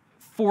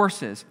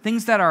 forces,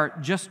 things that are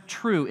just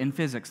true in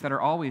physics, that are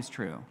always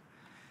true.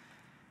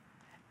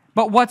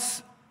 But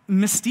what's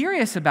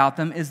mysterious about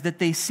them is that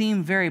they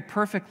seem very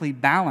perfectly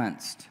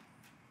balanced.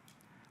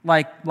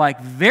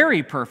 Like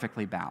very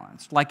perfectly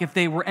balanced. Like if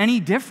they were any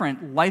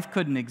different, life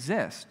couldn't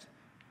exist.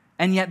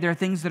 And yet they're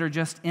things that are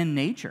just in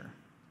nature.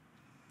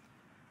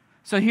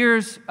 So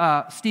here's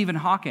Stephen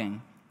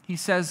Hawking. He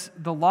says,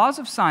 the laws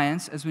of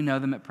science, as we know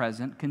them at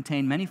present,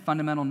 contain many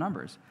fundamental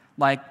numbers,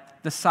 like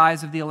the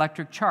size of the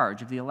electric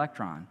charge of the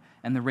electron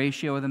and the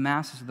ratio of the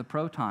masses of the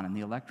proton and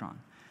the electron.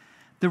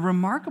 The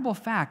remarkable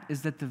fact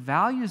is that the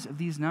values of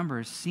these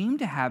numbers seem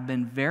to have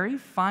been very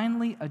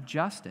finely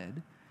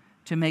adjusted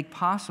to make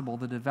possible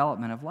the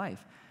development of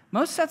life.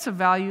 Most sets of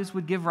values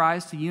would give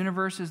rise to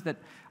universes that,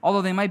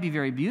 although they might be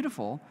very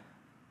beautiful,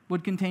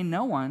 would contain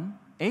no one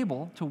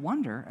able to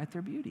wonder at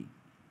their beauty.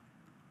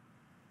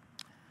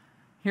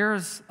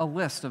 Here's a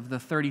list of the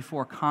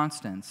 34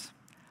 constants.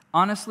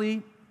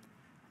 Honestly,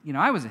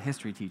 I was a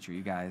history teacher,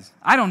 you guys.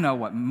 I don't know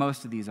what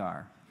most of these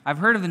are. I've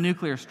heard of the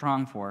nuclear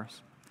strong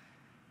force.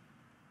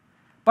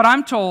 But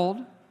I'm told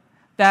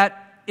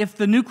that if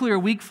the nuclear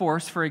weak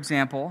force, for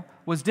example,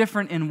 was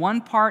different in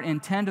one part in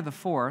 10 to the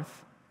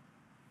fourth,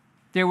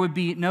 there would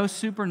be no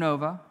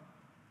supernova,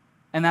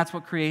 and that's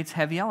what creates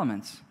heavy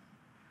elements.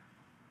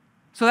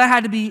 So that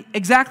had to be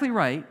exactly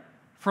right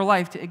for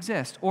life to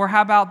exist. Or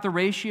how about the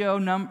ratio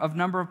of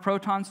number of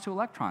protons to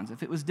electrons?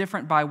 If it was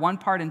different by 1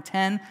 part in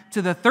 10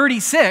 to the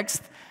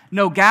 36th,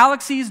 no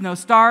galaxies, no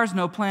stars,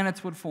 no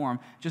planets would form.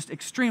 Just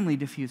extremely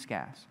diffuse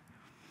gas.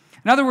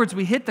 In other words,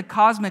 we hit the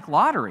cosmic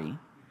lottery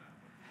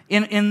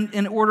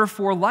in order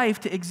for life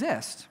to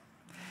exist.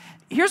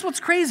 Here's what's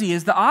crazy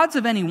is the odds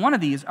of any one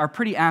of these are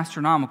pretty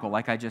astronomical,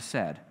 like I just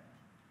said.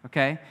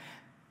 Okay?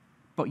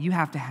 But you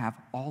have to have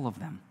all of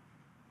them.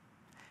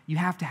 You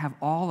have to have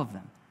all of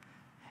them.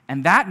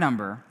 And that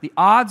number, the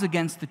odds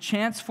against the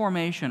chance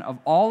formation of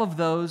all of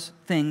those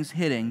things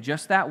hitting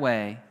just that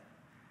way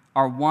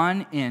are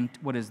 1 in,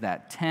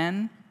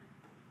 10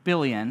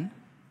 billion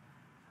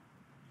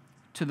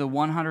to the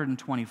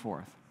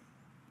 124th.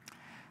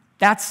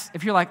 That's,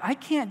 if you're like, I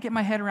can't get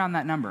my head around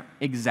that number.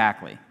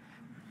 Exactly.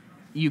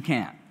 You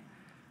can't.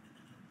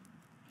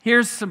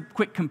 Here's some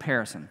quick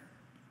comparison.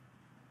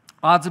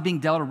 Odds of being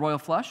dealt a royal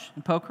flush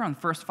in poker on the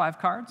first 5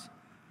 cards,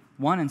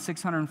 1 in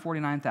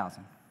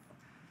 649,000.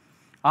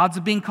 Odds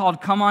of being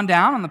called come on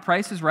down on The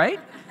Price is Right,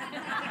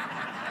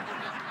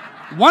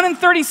 1 in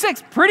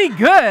 36, pretty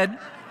good.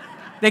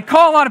 They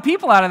call a lot of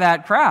people out of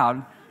that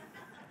crowd.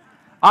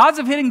 Odds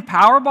of hitting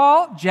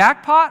Powerball,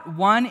 jackpot,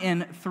 1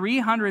 in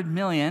 300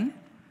 million.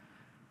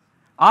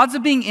 Odds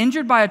of being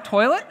injured by a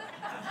toilet,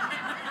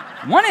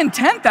 1 in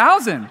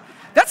 10,000.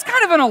 That's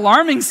kind of an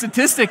alarming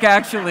statistic,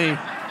 actually.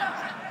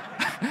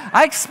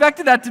 I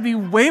expected that to be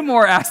way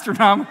more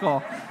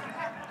astronomical.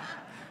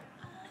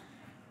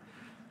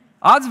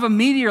 Odds of a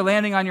meteor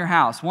landing on your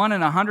house, 1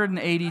 in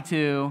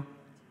 182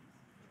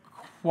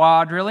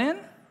 quadrillion,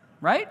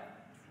 right?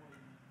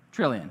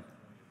 Trillion.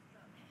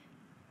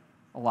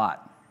 A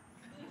lot.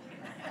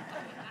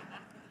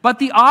 But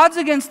the odds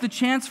against the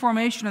chance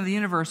formation of the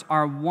universe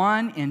are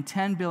 1 in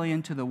 10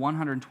 billion to the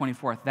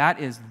 124th. That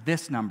is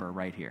this number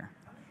right here.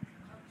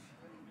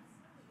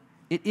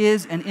 It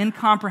is an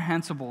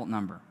incomprehensible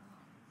number.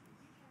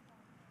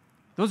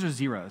 Those are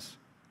zeros.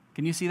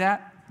 Can you see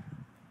that?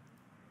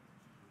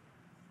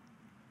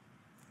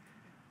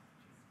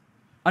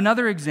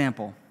 Another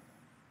example,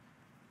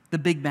 the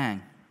Big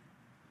Bang.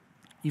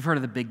 You've heard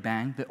of the Big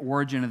Bang, the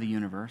origin of the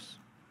universe.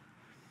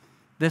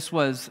 This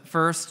was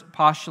first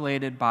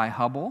postulated by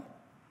Hubble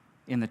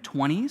in the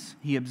 1920s.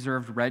 He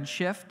observed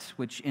redshift,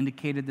 which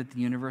indicated that the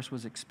universe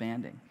was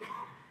expanding.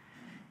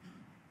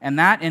 And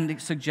that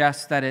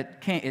suggests that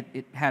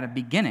it had a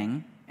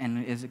beginning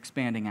and is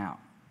expanding out.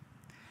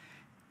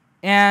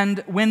 And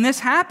when this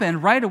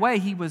happened, right away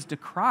he was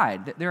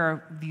decried. There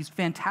are these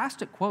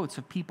fantastic quotes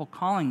of people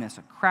calling this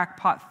a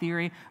crackpot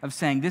theory, of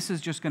saying this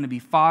is just going to be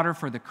fodder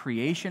for the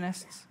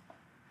creationists.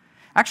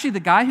 Actually, the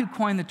guy who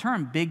coined the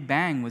term Big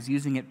Bang was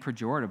using it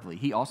pejoratively.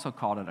 He also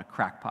called it a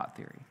crackpot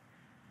theory.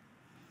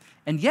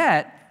 And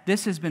yet,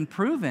 this has been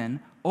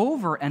proven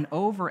over and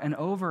over and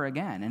over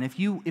again. And if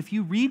you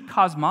read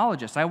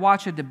cosmologists, I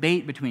watch a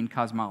debate between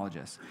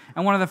cosmologists,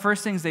 and one of the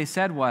first things they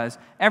said was,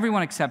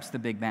 everyone accepts the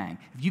Big Bang.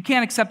 If you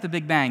can't accept the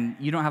Big Bang,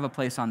 you don't have a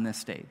place on this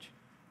stage.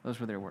 Those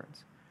were their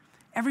words.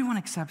 Everyone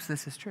accepts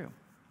this is true.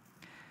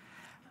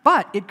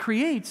 But it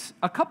creates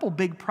a couple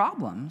big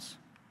problems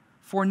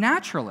for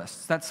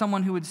naturalists. That's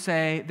someone who would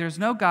say, there's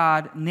no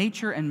God,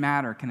 nature and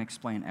matter can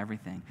explain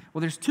everything.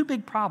 Well, there's 2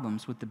 big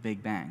problems with the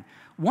Big Bang.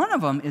 One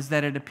of them is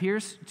that it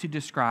appears to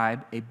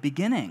describe a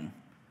beginning,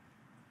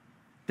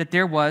 that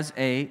there was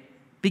a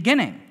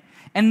beginning.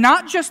 And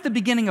not just the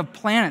beginning of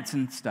planets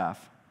and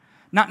stuff,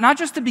 not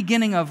just the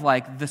beginning of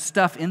like the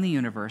stuff in the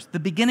universe, the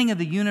beginning of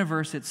the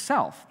universe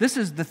itself. This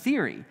is the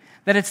theory,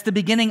 that it's the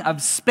beginning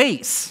of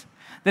space,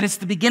 that it's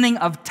the beginning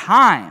of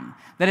time,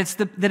 that it's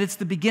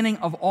the beginning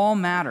of all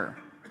matter.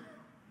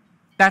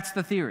 That's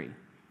the theory.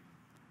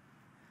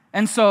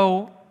 And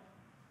so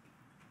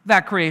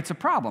that creates a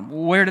problem.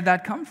 Where did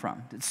that come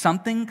from? Did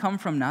something come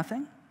from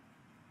nothing?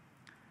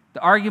 The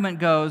argument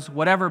goes,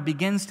 whatever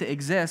begins to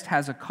exist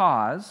has a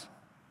cause.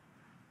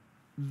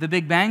 The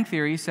Big Bang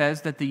Theory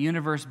says that the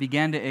universe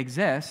began to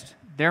exist,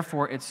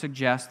 therefore it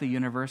suggests the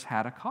universe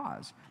had a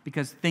cause,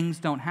 because things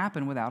don't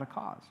happen without a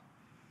cause.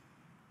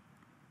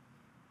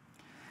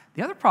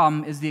 The other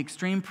problem is the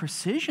extreme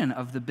precision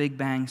of the Big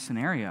Bang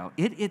scenario.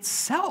 It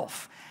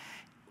itself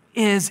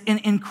is an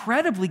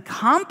incredibly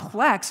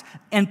complex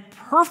and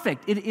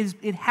perfect.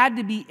 It had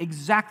to be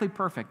exactly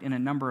perfect in a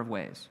number of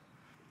ways.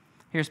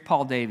 Here's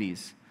Paul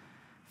Davies,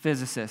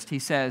 physicist. He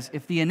says,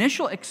 if the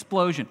initial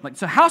explosion,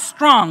 so how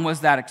strong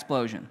was that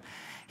explosion?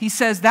 He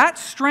says that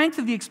strength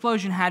of the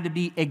explosion had to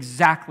be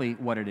exactly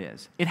what it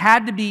is. It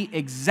had to be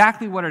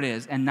exactly what it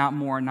is and not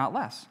more, not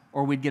less,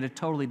 or we'd get a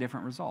totally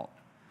different result.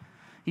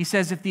 He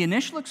says if the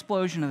initial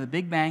explosion of the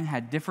Big Bang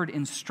had differed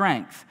in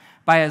strength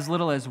by as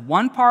little as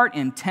 1 part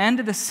in 10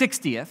 to the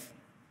 60th,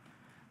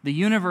 the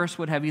universe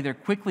would have either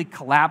quickly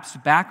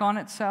collapsed back on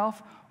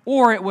itself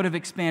or it would have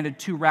expanded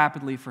too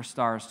rapidly for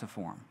stars to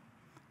form.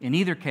 In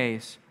either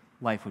case,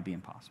 life would be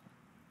impossible.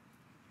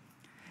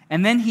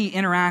 And then he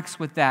interacts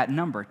with that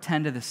number,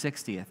 10 to the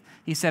 60th.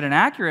 He said an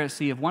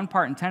accuracy of 1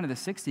 part in 10 to the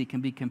 60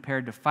 can be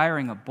compared to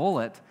firing a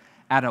bullet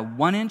at a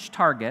 1-inch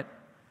target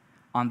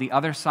on the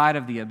other side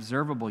of the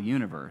observable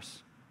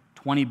universe,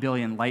 20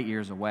 billion light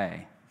years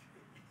away,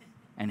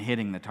 and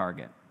hitting the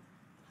target.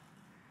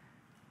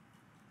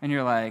 And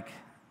you're like,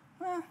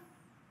 well,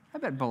 I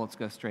bet bullets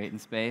go straight in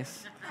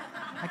space.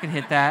 I could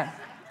hit that.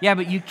 Yeah,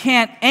 but you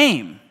can't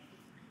aim.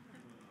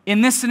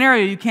 In this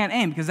scenario, you can't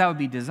aim because that would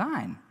be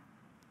design.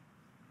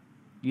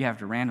 You have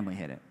to randomly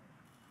hit it.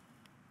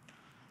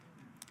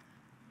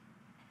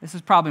 This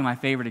is probably my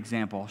favorite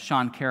example.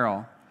 Sean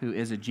Carroll, who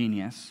is a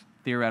genius,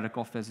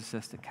 theoretical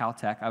physicist at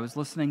Caltech. I was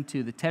listening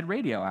to the TED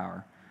Radio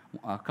Hour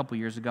a couple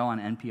years ago on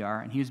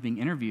NPR, and he was being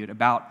interviewed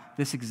about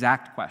this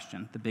exact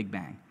question, the Big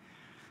Bang.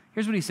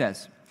 Here's what he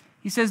says.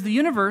 He says, the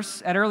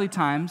universe at early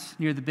times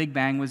near the Big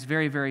Bang was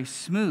very, very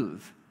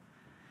smooth.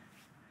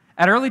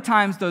 At early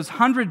times, those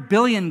 100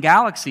 billion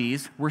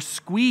galaxies were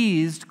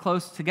squeezed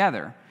close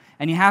together.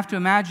 And you have to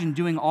imagine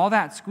doing all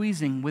that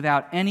squeezing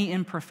without any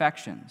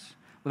imperfections,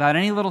 without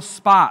any little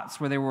spots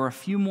where there were a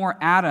few more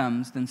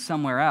atoms than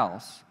somewhere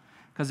else.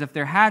 Because if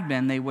there had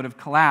been, they would have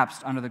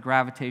collapsed under the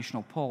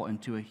gravitational pull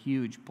into a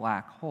huge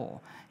black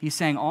hole. He's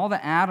saying all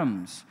the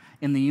atoms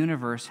in the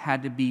universe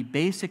had to be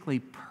basically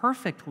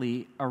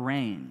perfectly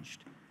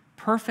arranged,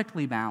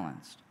 perfectly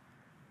balanced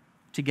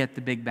to get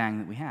the Big Bang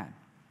that we had.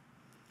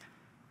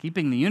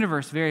 Keeping the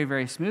universe very,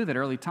 very smooth at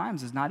early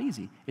times is not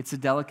easy. It's a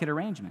delicate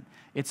arrangement.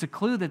 It's a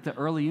clue that the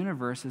early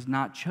universe is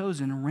not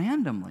chosen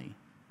randomly.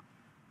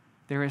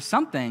 There is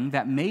something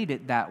that made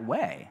it that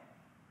way,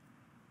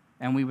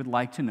 and we would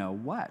like to know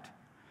what.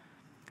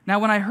 Now,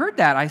 when I heard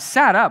that, I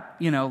sat up,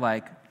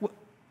 like,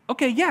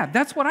 okay, yeah,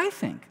 that's what I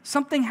think.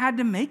 Something had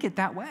to make it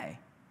that way,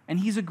 and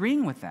he's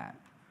agreeing with that.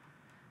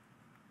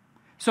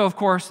 So, of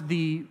course,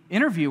 the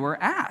interviewer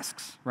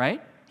asks,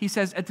 right? He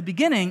says, at the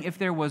beginning, if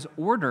there was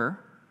order,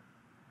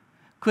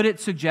 could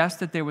it suggest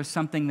that there was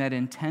something that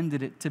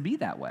intended it to be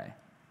that way?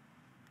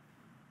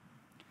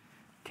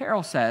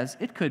 Carroll says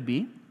it could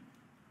be.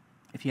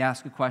 If you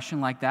ask a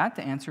question like that,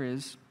 the answer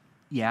is,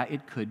 yeah,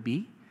 it could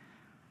be.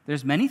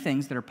 There's many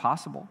things that are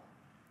possible.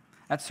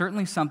 That's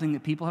certainly something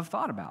that people have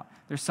thought about.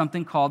 There's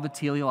something called the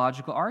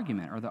teleological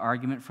argument, or the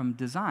argument from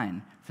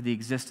design, for the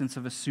existence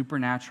of a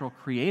supernatural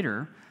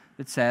creator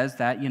that says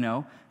that,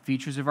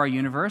 features of our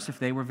universe, if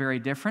they were very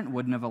different,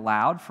 wouldn't have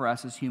allowed for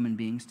us as human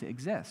beings to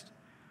exist.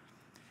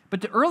 But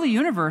the early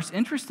universe,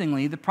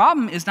 interestingly, the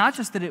problem is not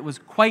just that it was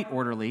quite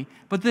orderly,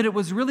 but that it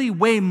was really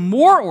way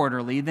more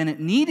orderly than it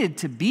needed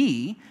to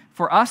be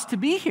for us to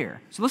be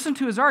here. So listen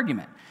to his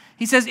argument.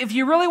 He says, if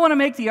you really want to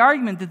make the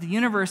argument that the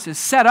universe is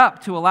set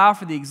up to allow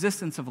for the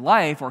existence of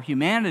life or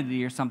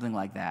humanity or something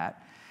like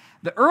that,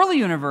 the early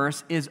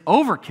universe is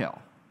overkill.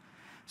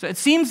 So it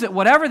seems that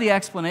whatever the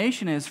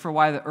explanation is for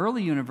why the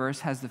early universe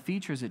has the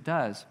features it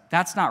does,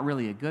 that's not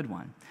really a good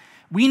one.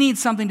 We need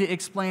something to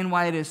explain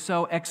why it is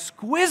so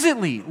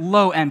exquisitely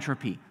low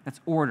entropy, that's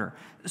order,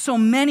 so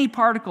many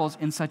particles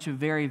in such a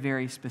very,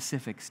 very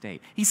specific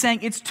state. He's saying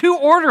it's too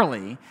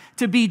orderly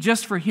to be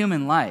just for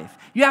human life.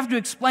 You have to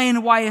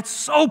explain why it's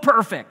so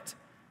perfect,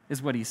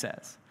 is what he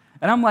says.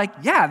 And I'm like,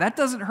 yeah, that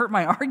doesn't hurt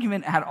my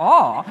argument at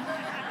all.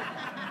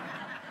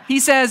 He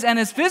says, and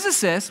as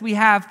physicists, we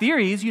have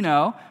theories, we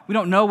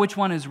don't know which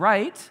one is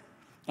right.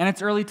 And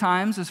it's early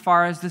times as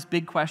far as this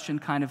big question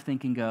kind of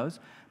thinking goes.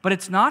 But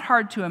it's not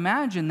hard to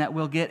imagine that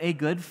we'll get a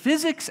good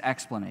physics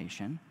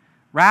explanation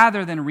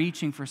rather than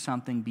reaching for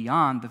something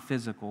beyond the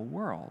physical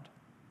world.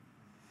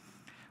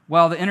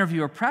 Well, the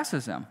interviewer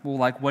presses him. Well,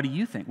 what do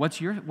you think? What's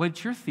your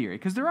theory?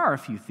 Because there are a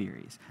few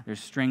theories. There's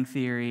string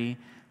theory.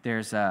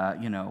 There's, that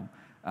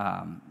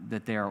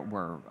there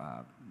were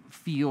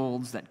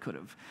fields that could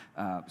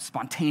have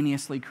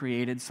spontaneously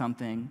created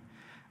something.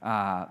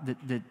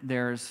 That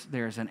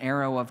there's an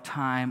arrow of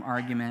time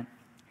argument.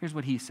 Here's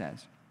what he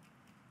says.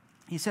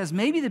 He says,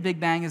 maybe the Big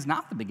Bang is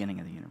not the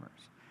beginning of the universe.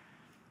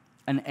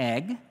 An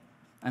egg,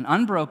 an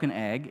unbroken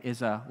egg,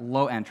 is a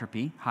low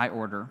entropy, high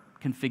order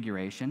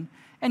configuration,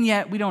 and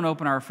yet we don't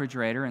open our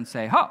refrigerator and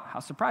say, oh, how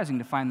surprising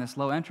to find this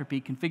low entropy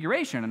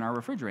configuration in our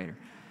refrigerator.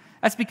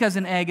 That's because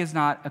an egg is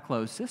not a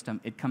closed system.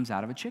 It comes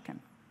out of a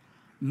chicken.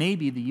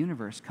 Maybe the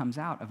universe comes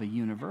out of a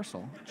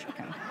universal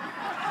chicken.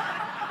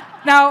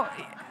 Now,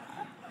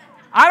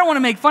 I don't want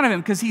to make fun of him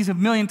because he's a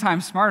million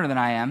times smarter than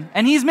I am,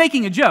 and he's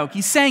making a joke.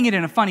 He's saying it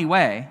in a funny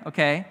way,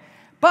 okay?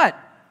 But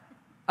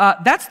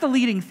that's the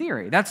leading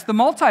theory. That's the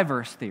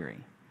multiverse theory.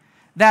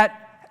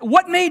 That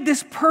what made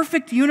this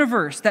perfect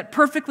universe, that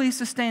perfectly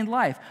sustained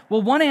life?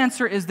 Well, one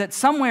answer is that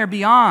somewhere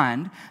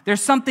beyond,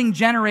 there's something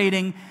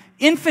generating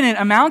infinite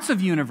amounts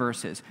of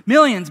universes,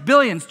 millions,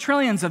 billions,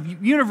 trillions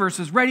of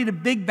universes ready to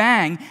Big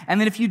Bang,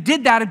 and that if you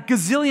did that a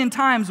gazillion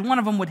times, one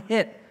of them would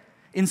hit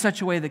in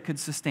such a way that could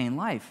sustain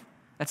life.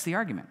 That's the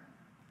argument.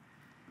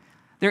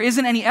 There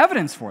isn't any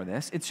evidence for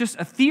this. It's just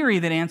a theory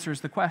that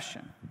answers the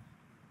question.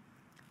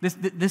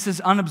 This is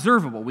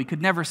unobservable. We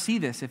could never see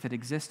this if it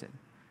existed.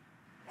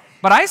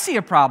 But I see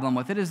a problem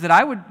with it is that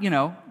I would,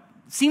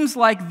 seems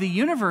like the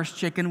universe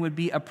chicken would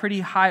be a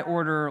pretty high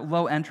order,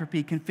 low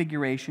entropy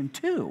configuration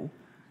too.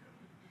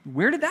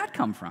 Where did that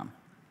come from?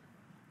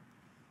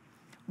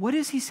 What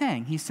is he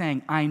saying? He's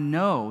saying, I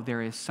know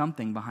there is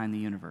something behind the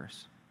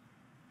universe.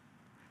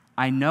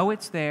 I know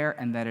it's there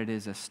and that it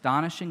is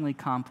astonishingly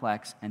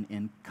complex and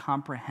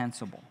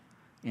incomprehensible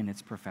in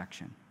its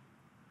perfection.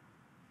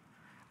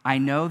 I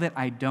know that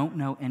I don't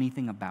know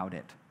anything about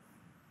it.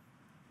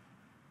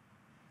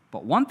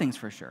 But one thing's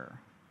for sure,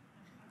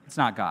 it's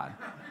not God.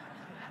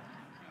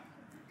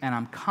 And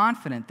I'm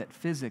confident that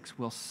physics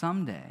will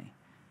someday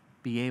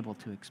be able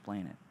to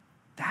explain it.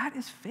 That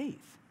is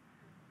faith.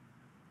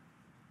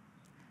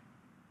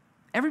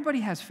 Everybody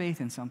has faith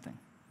in something.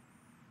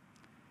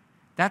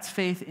 That's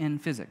faith in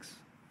physics.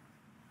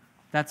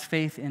 That's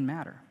faith in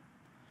matter.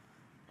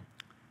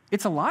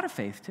 It's a lot of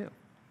faith, too.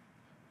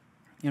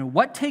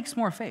 What takes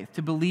more faith?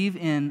 To believe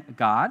in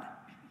God,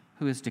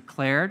 who is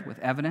declared with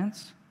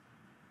evidence,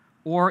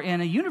 or in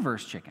a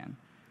universe chicken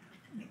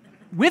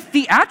with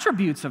the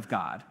attributes of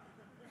God,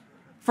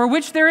 for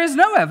which there is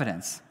no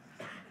evidence?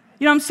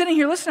 I'm sitting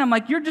here listening, I'm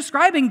like, you're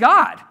describing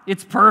God.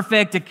 It's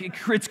perfect,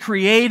 it's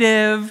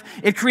creative,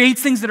 it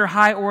creates things that are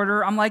high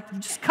order. I'm like,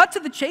 just cut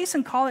to the chase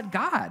and call it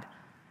God.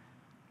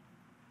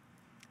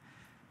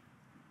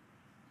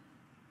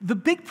 The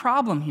big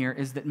problem here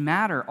is that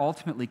matter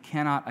ultimately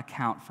cannot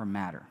account for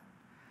matter.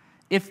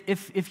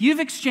 If you've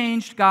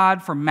exchanged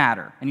God for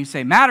matter, and you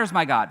say, matter's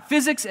my God,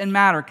 physics and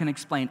matter can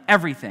explain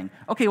everything.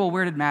 Okay, well,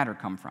 where did matter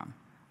come from?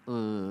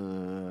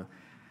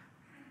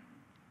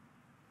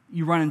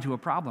 You run into a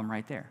problem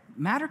right there.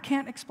 Matter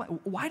can't explain.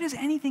 Why does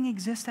anything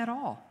exist at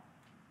all?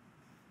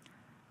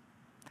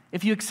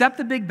 If you accept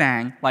the Big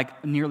Bang,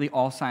 like nearly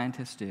all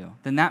scientists do,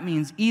 then that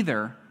means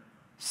either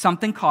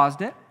something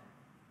caused it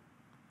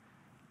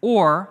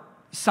or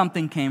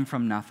something came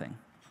from nothing.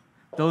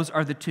 Those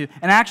are the two.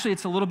 And actually,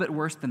 it's a little bit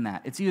worse than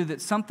that. It's either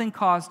that something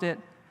caused it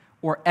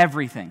or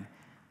everything.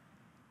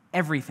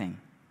 Everything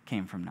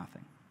came from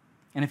nothing.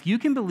 And if you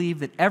can believe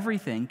that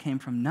everything came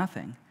from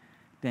nothing,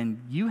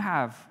 then you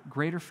have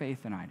greater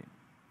faith than I do.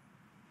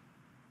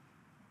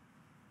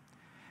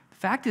 The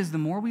fact is, the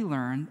more we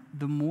learn,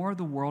 the more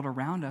the world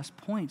around us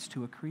points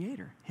to a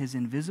creator, his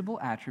invisible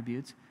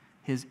attributes,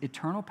 his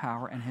eternal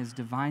power, and his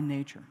divine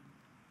nature.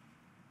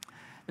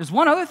 There's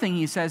one other thing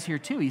he says here,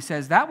 too. He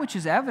says, that which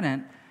is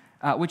evident,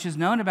 which is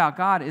known about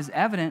God, is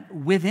evident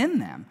within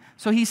them.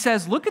 So he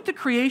says, look at the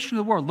creation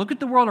of the world, look at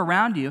the world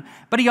around you,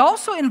 but he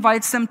also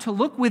invites them to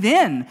look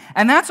within,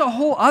 and that's a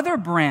whole other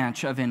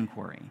branch of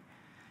inquiry.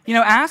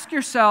 Ask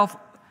yourself,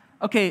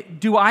 okay,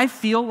 do I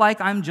feel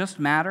like I'm just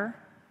matter?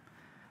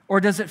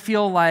 Or does it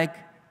feel like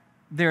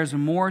there's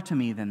more to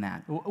me than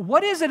that?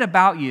 What is it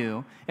about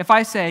you if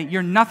I say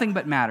you're nothing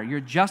but matter, you're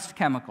just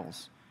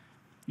chemicals,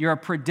 you're a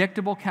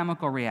predictable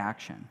chemical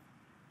reaction?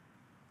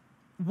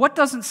 What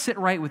doesn't sit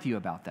right with you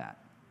about that?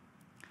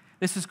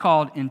 This is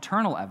called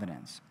internal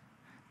evidence,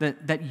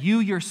 that you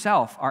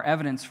yourself are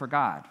evidence for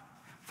God.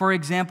 For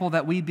example,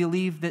 that we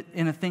believe that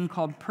in a thing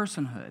called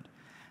personhood,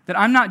 that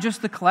I'm not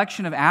just the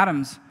collection of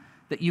atoms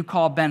that you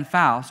call Ben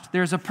Faust.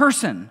 There's a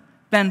person,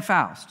 Ben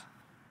Faust.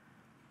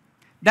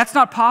 That's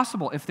not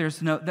possible if there's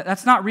no,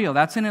 that's not real.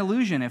 That's an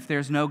illusion if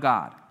there's no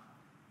God.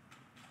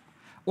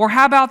 Or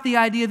how about the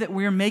idea that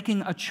we're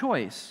making a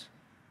choice?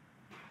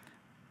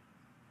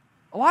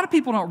 A lot of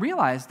people don't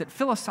realize that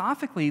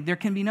philosophically there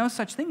can be no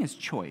such thing as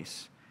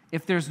choice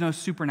if there's no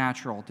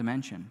supernatural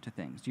dimension to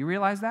things. Do you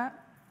realize that?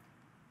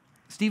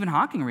 Stephen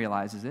Hawking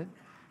realizes it.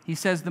 He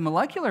says the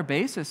molecular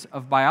basis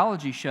of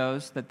biology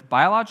shows that the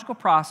biological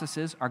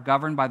processes are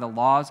governed by the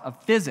laws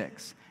of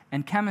physics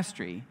and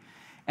chemistry,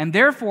 and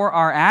therefore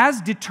are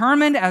as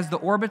determined as the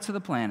orbits of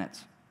the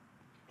planets.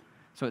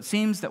 So it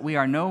seems that we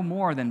are no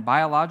more than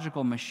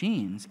biological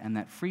machines, and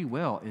that free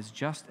will is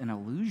just an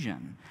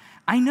illusion.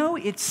 I know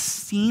it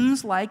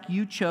seems like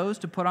you chose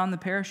to put on the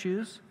pair of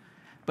shoes,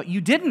 but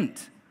you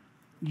didn't.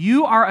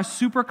 You are a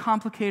super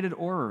complicated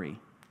orrery,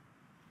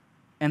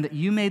 and that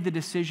you made the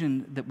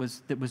decision that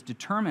was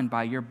determined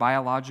by your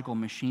biological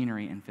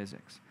machinery and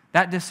physics.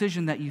 That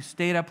decision that you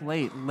stayed up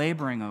late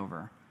laboring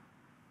over,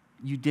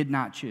 you did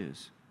not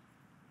choose.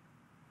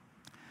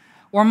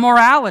 Or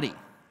morality.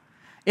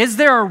 Is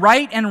there a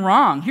right and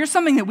wrong? Here's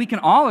something that we can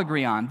all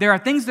agree on. There are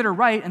things that are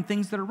right and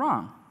things that are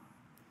wrong.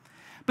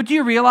 But do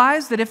you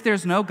realize that if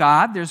there's no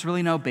God, there's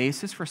really no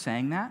basis for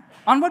saying that?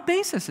 On what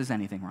basis is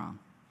anything wrong?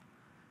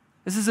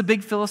 This is a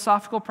big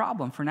philosophical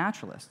problem for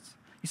naturalists.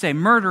 You say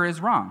murder is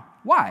wrong.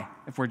 Why?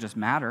 If we're just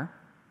matter.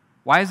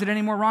 Why is it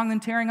any more wrong than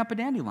tearing up a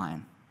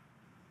dandelion?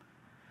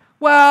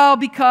 Well,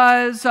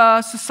 because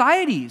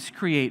societies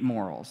create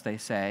morals, they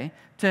say,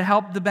 to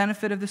help the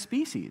benefit of the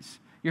species.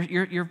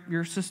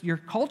 Your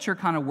culture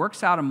kind of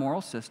works out a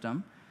moral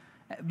system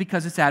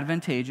because it's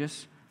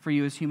advantageous for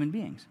you as human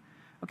beings.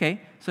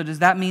 Okay, so does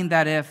that mean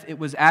that if it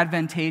was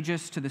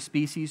advantageous to the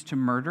species to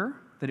murder,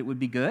 that it would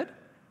be good?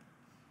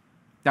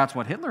 That's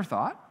what Hitler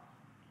thought.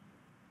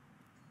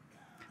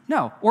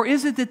 No. Or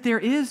is it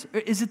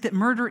that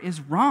murder is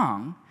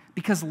wrong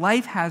because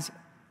life has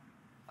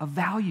a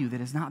value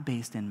that is not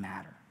based in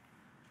matter?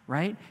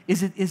 Right?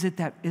 Is it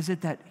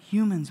that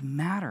humans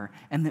matter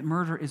and that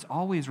murder is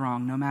always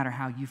wrong no matter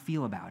how you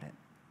feel about it?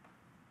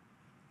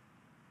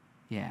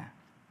 Yeah.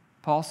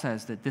 Paul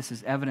says that this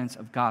is evidence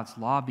of God's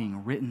law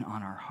being written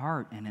on our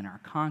heart and in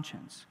our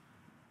conscience.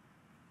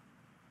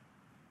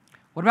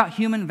 What about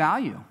human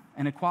value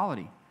and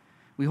equality?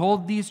 We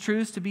hold these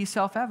truths to be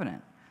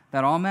self-evident,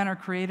 that all men are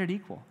created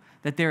equal,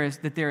 that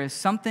there is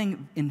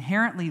something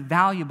inherently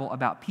valuable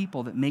about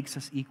people that makes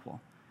us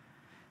equal.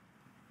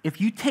 If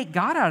you take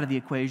God out of the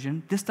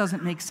equation, this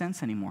doesn't make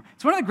sense anymore.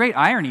 It's one of the great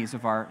ironies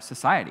of our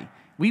society.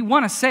 We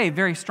want to say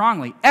very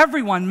strongly,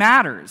 everyone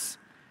matters.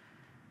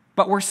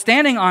 But we're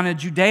standing on a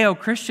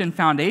Judeo-Christian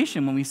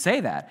foundation when we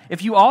say that.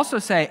 If you also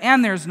say,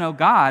 and there's no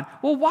God,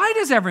 well, why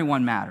does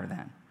everyone matter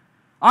then?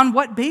 On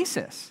what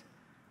basis?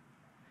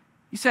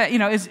 You say,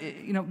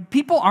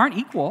 people aren't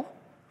equal.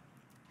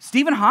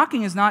 Stephen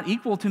Hawking is not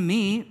equal to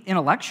me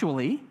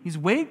intellectually. He's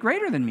way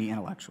greater than me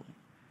intellectually.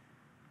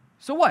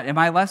 So what? Am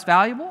I less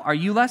valuable? Are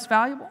you less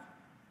valuable?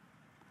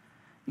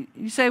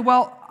 You say,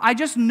 well, I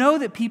just know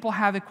that people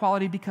have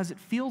equality because it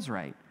feels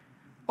right.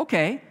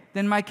 Okay,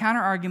 then my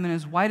counter-argument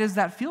is, why does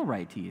that feel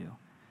right to you?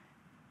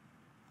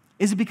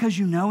 Is it because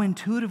you know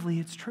intuitively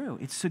it's true?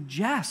 It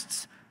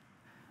suggests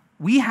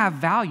we have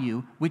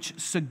value, which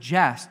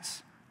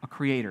suggests a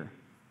creator.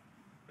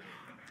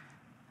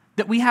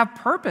 That we have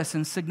purpose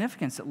and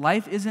significance, that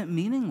life isn't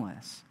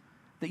meaningless,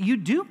 that you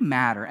do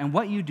matter and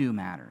what you do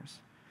matters.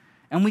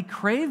 And we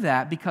crave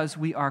that because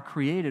we are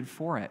created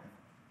for it.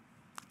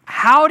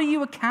 How do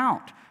you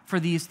account for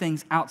these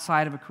things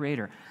outside of a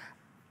creator?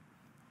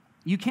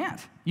 You can't.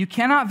 You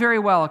cannot very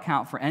well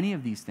account for any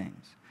of these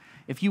things.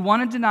 If you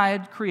want to deny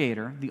a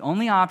creator, the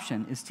only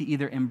option is to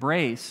either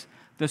embrace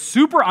the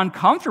super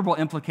uncomfortable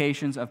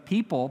implications of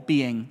people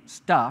being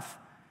stuff,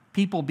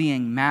 people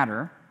being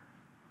matter,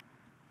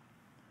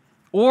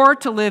 or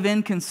to live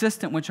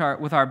inconsistent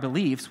with our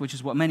beliefs, which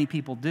is what many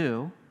people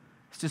do.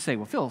 It's to say,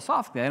 well,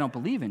 philosophically, I don't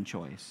believe in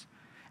choice.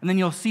 And then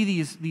you'll see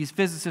these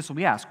physicists will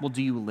be asked, well,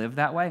 do you live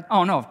that way?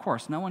 Oh, no, of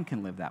course, no one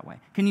can live that way.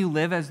 Can you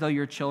live as though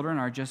your children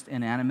are just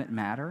inanimate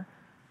matter?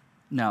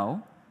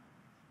 No.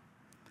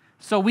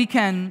 So we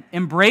can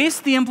embrace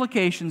the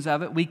implications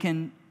of it, we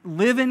can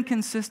live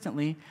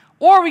inconsistently,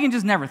 or we can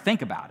just never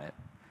think about it,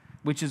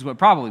 which is what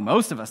probably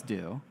most of us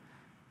do,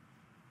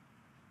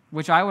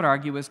 which I would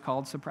argue is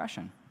called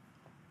suppression.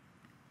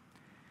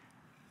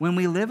 When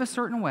we live a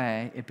certain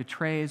way, it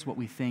betrays what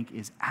we think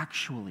is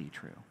actually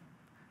true,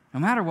 no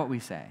matter what we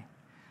say.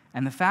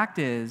 And the fact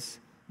is,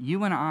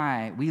 you and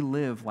I, we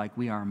live like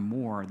we are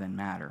more than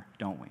matter,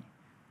 don't we?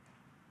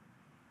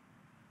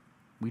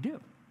 We do.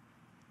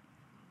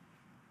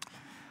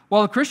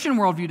 Well, the Christian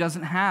worldview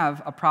doesn't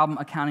have a problem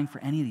accounting for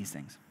any of these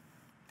things.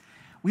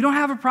 We don't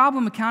have a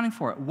problem accounting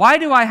for it. Why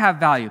do I have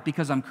value?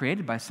 Because I'm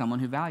created by someone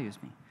who values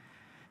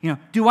me.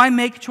 Do I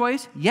make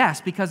choice?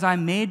 Yes, because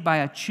I'm made by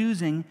a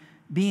choosing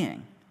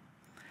being.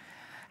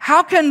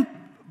 How can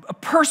a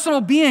personal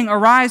being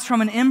arise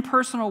from an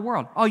impersonal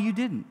world? Oh, you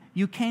didn't.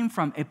 You came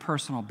from a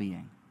personal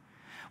being.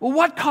 Well,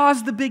 what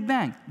caused the Big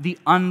Bang? The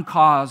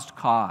uncaused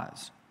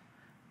cause.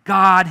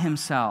 God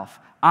himself,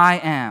 I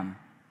am,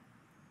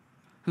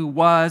 who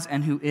was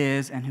and who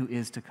is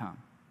to come,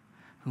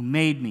 who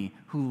made me,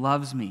 who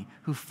loves me,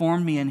 who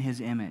formed me in his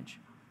image.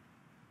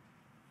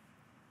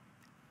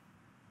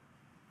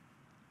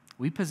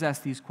 We possess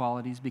these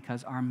qualities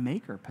because our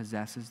Maker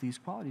possesses these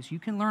qualities. You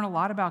can learn a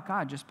lot about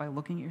God just by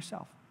looking at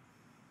yourself.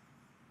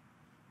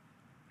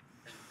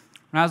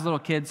 When I was a little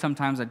kid,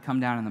 sometimes I'd come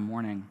down in the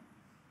morning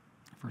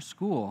for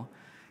school,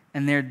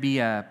 and there'd be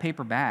a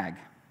paper bag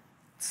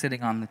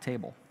sitting on the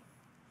table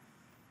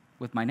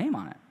with my name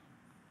on it.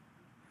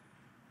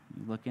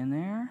 You look in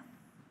there,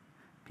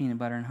 peanut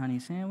butter and honey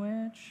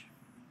sandwich,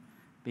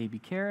 baby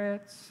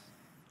carrots,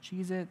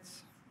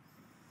 Cheez-Its,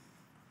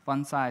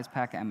 fun-sized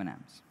pack of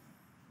M&Ms.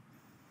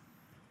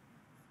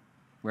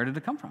 Where did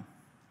it come from?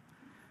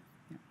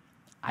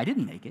 I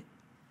didn't make it.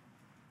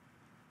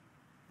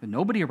 But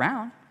nobody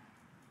around.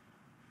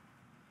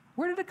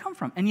 Where did it come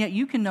from? And yet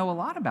you can know a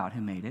lot about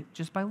who made it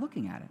just by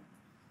looking at it.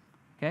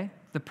 Okay?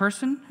 The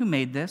person who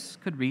made this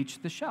could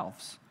reach the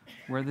shelves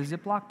where the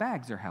Ziploc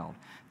bags are held.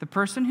 The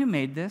person who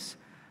made this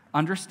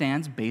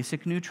understands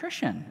basic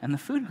nutrition and the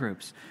food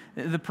groups.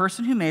 The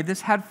person who made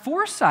this had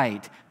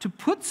foresight to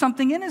put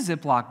something in a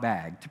Ziploc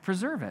bag to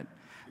preserve it.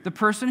 The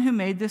person who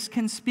made this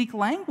can speak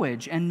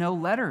language and know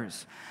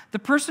letters. The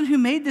person who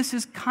made this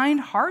is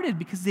kind-hearted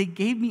because they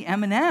gave me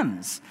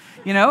M&Ms.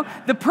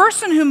 The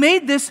person who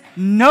made this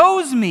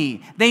knows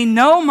me. They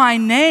know my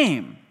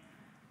name.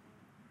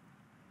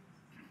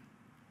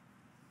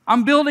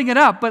 I'm building it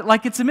up, but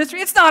like it's a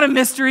mystery. It's not a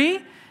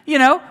mystery.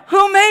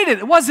 Who made it?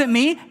 It wasn't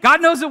me.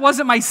 God knows it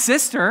wasn't my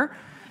sister.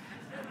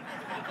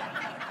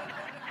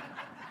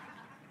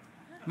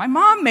 My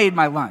mom made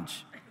my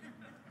lunch.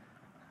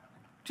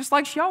 Just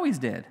like she always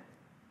did.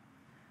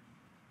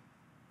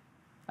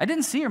 I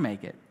didn't see her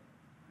make it.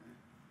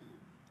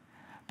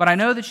 But I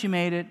know that she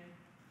made it,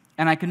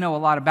 and I can know a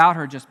lot about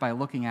her just by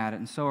looking at it,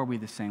 and so are we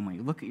the same way.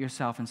 You look at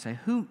yourself and say,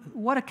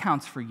 what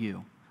accounts for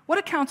you? What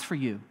accounts for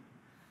you?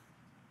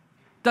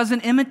 Does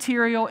an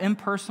immaterial,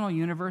 impersonal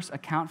universe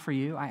account for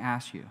you? I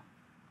ask you.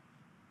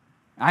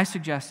 I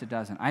suggest it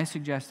doesn't. I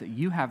suggest that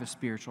you have a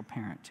spiritual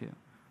parent too.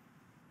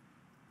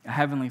 A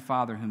heavenly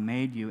Father who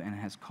made you and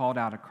has called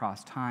out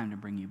across time to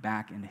bring you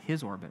back into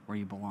his orbit where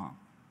you belong.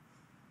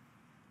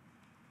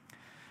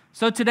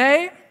 So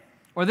today,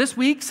 or this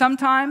week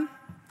sometime,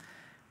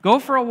 go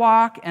for a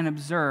walk and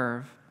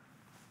observe.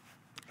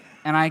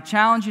 And I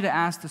challenge you to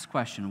ask this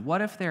question: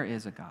 what if there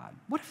is a God?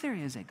 What if there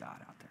is a God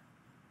out there?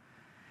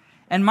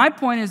 And my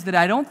point is that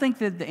I don't think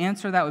that the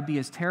answer to that would be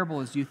as terrible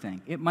as you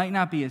think. It might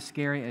not be as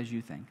scary as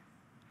you think.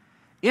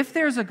 If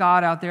there's a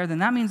God out there, then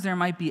that means there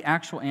might be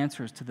actual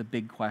answers to the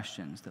big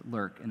questions that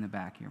lurk in the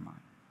back of your mind.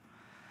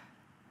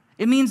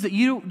 It means that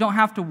you don't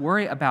have to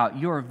worry about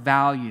your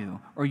value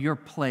or your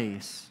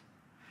place.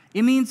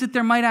 It means that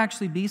there might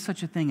actually be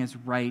such a thing as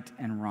right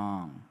and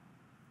wrong.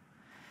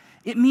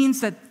 It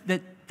means that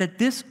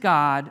this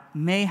God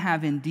may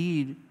have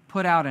indeed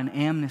put out an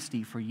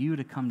amnesty for you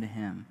to come to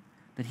him,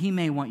 that he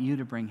may want you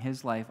to bring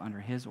his life under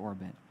his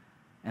orbit,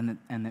 and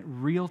that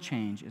real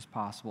change is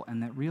possible,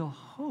 and that real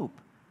hope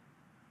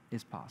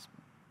is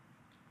possible.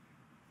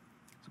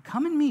 So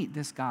come and meet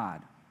this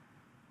God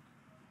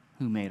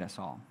who made us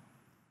all.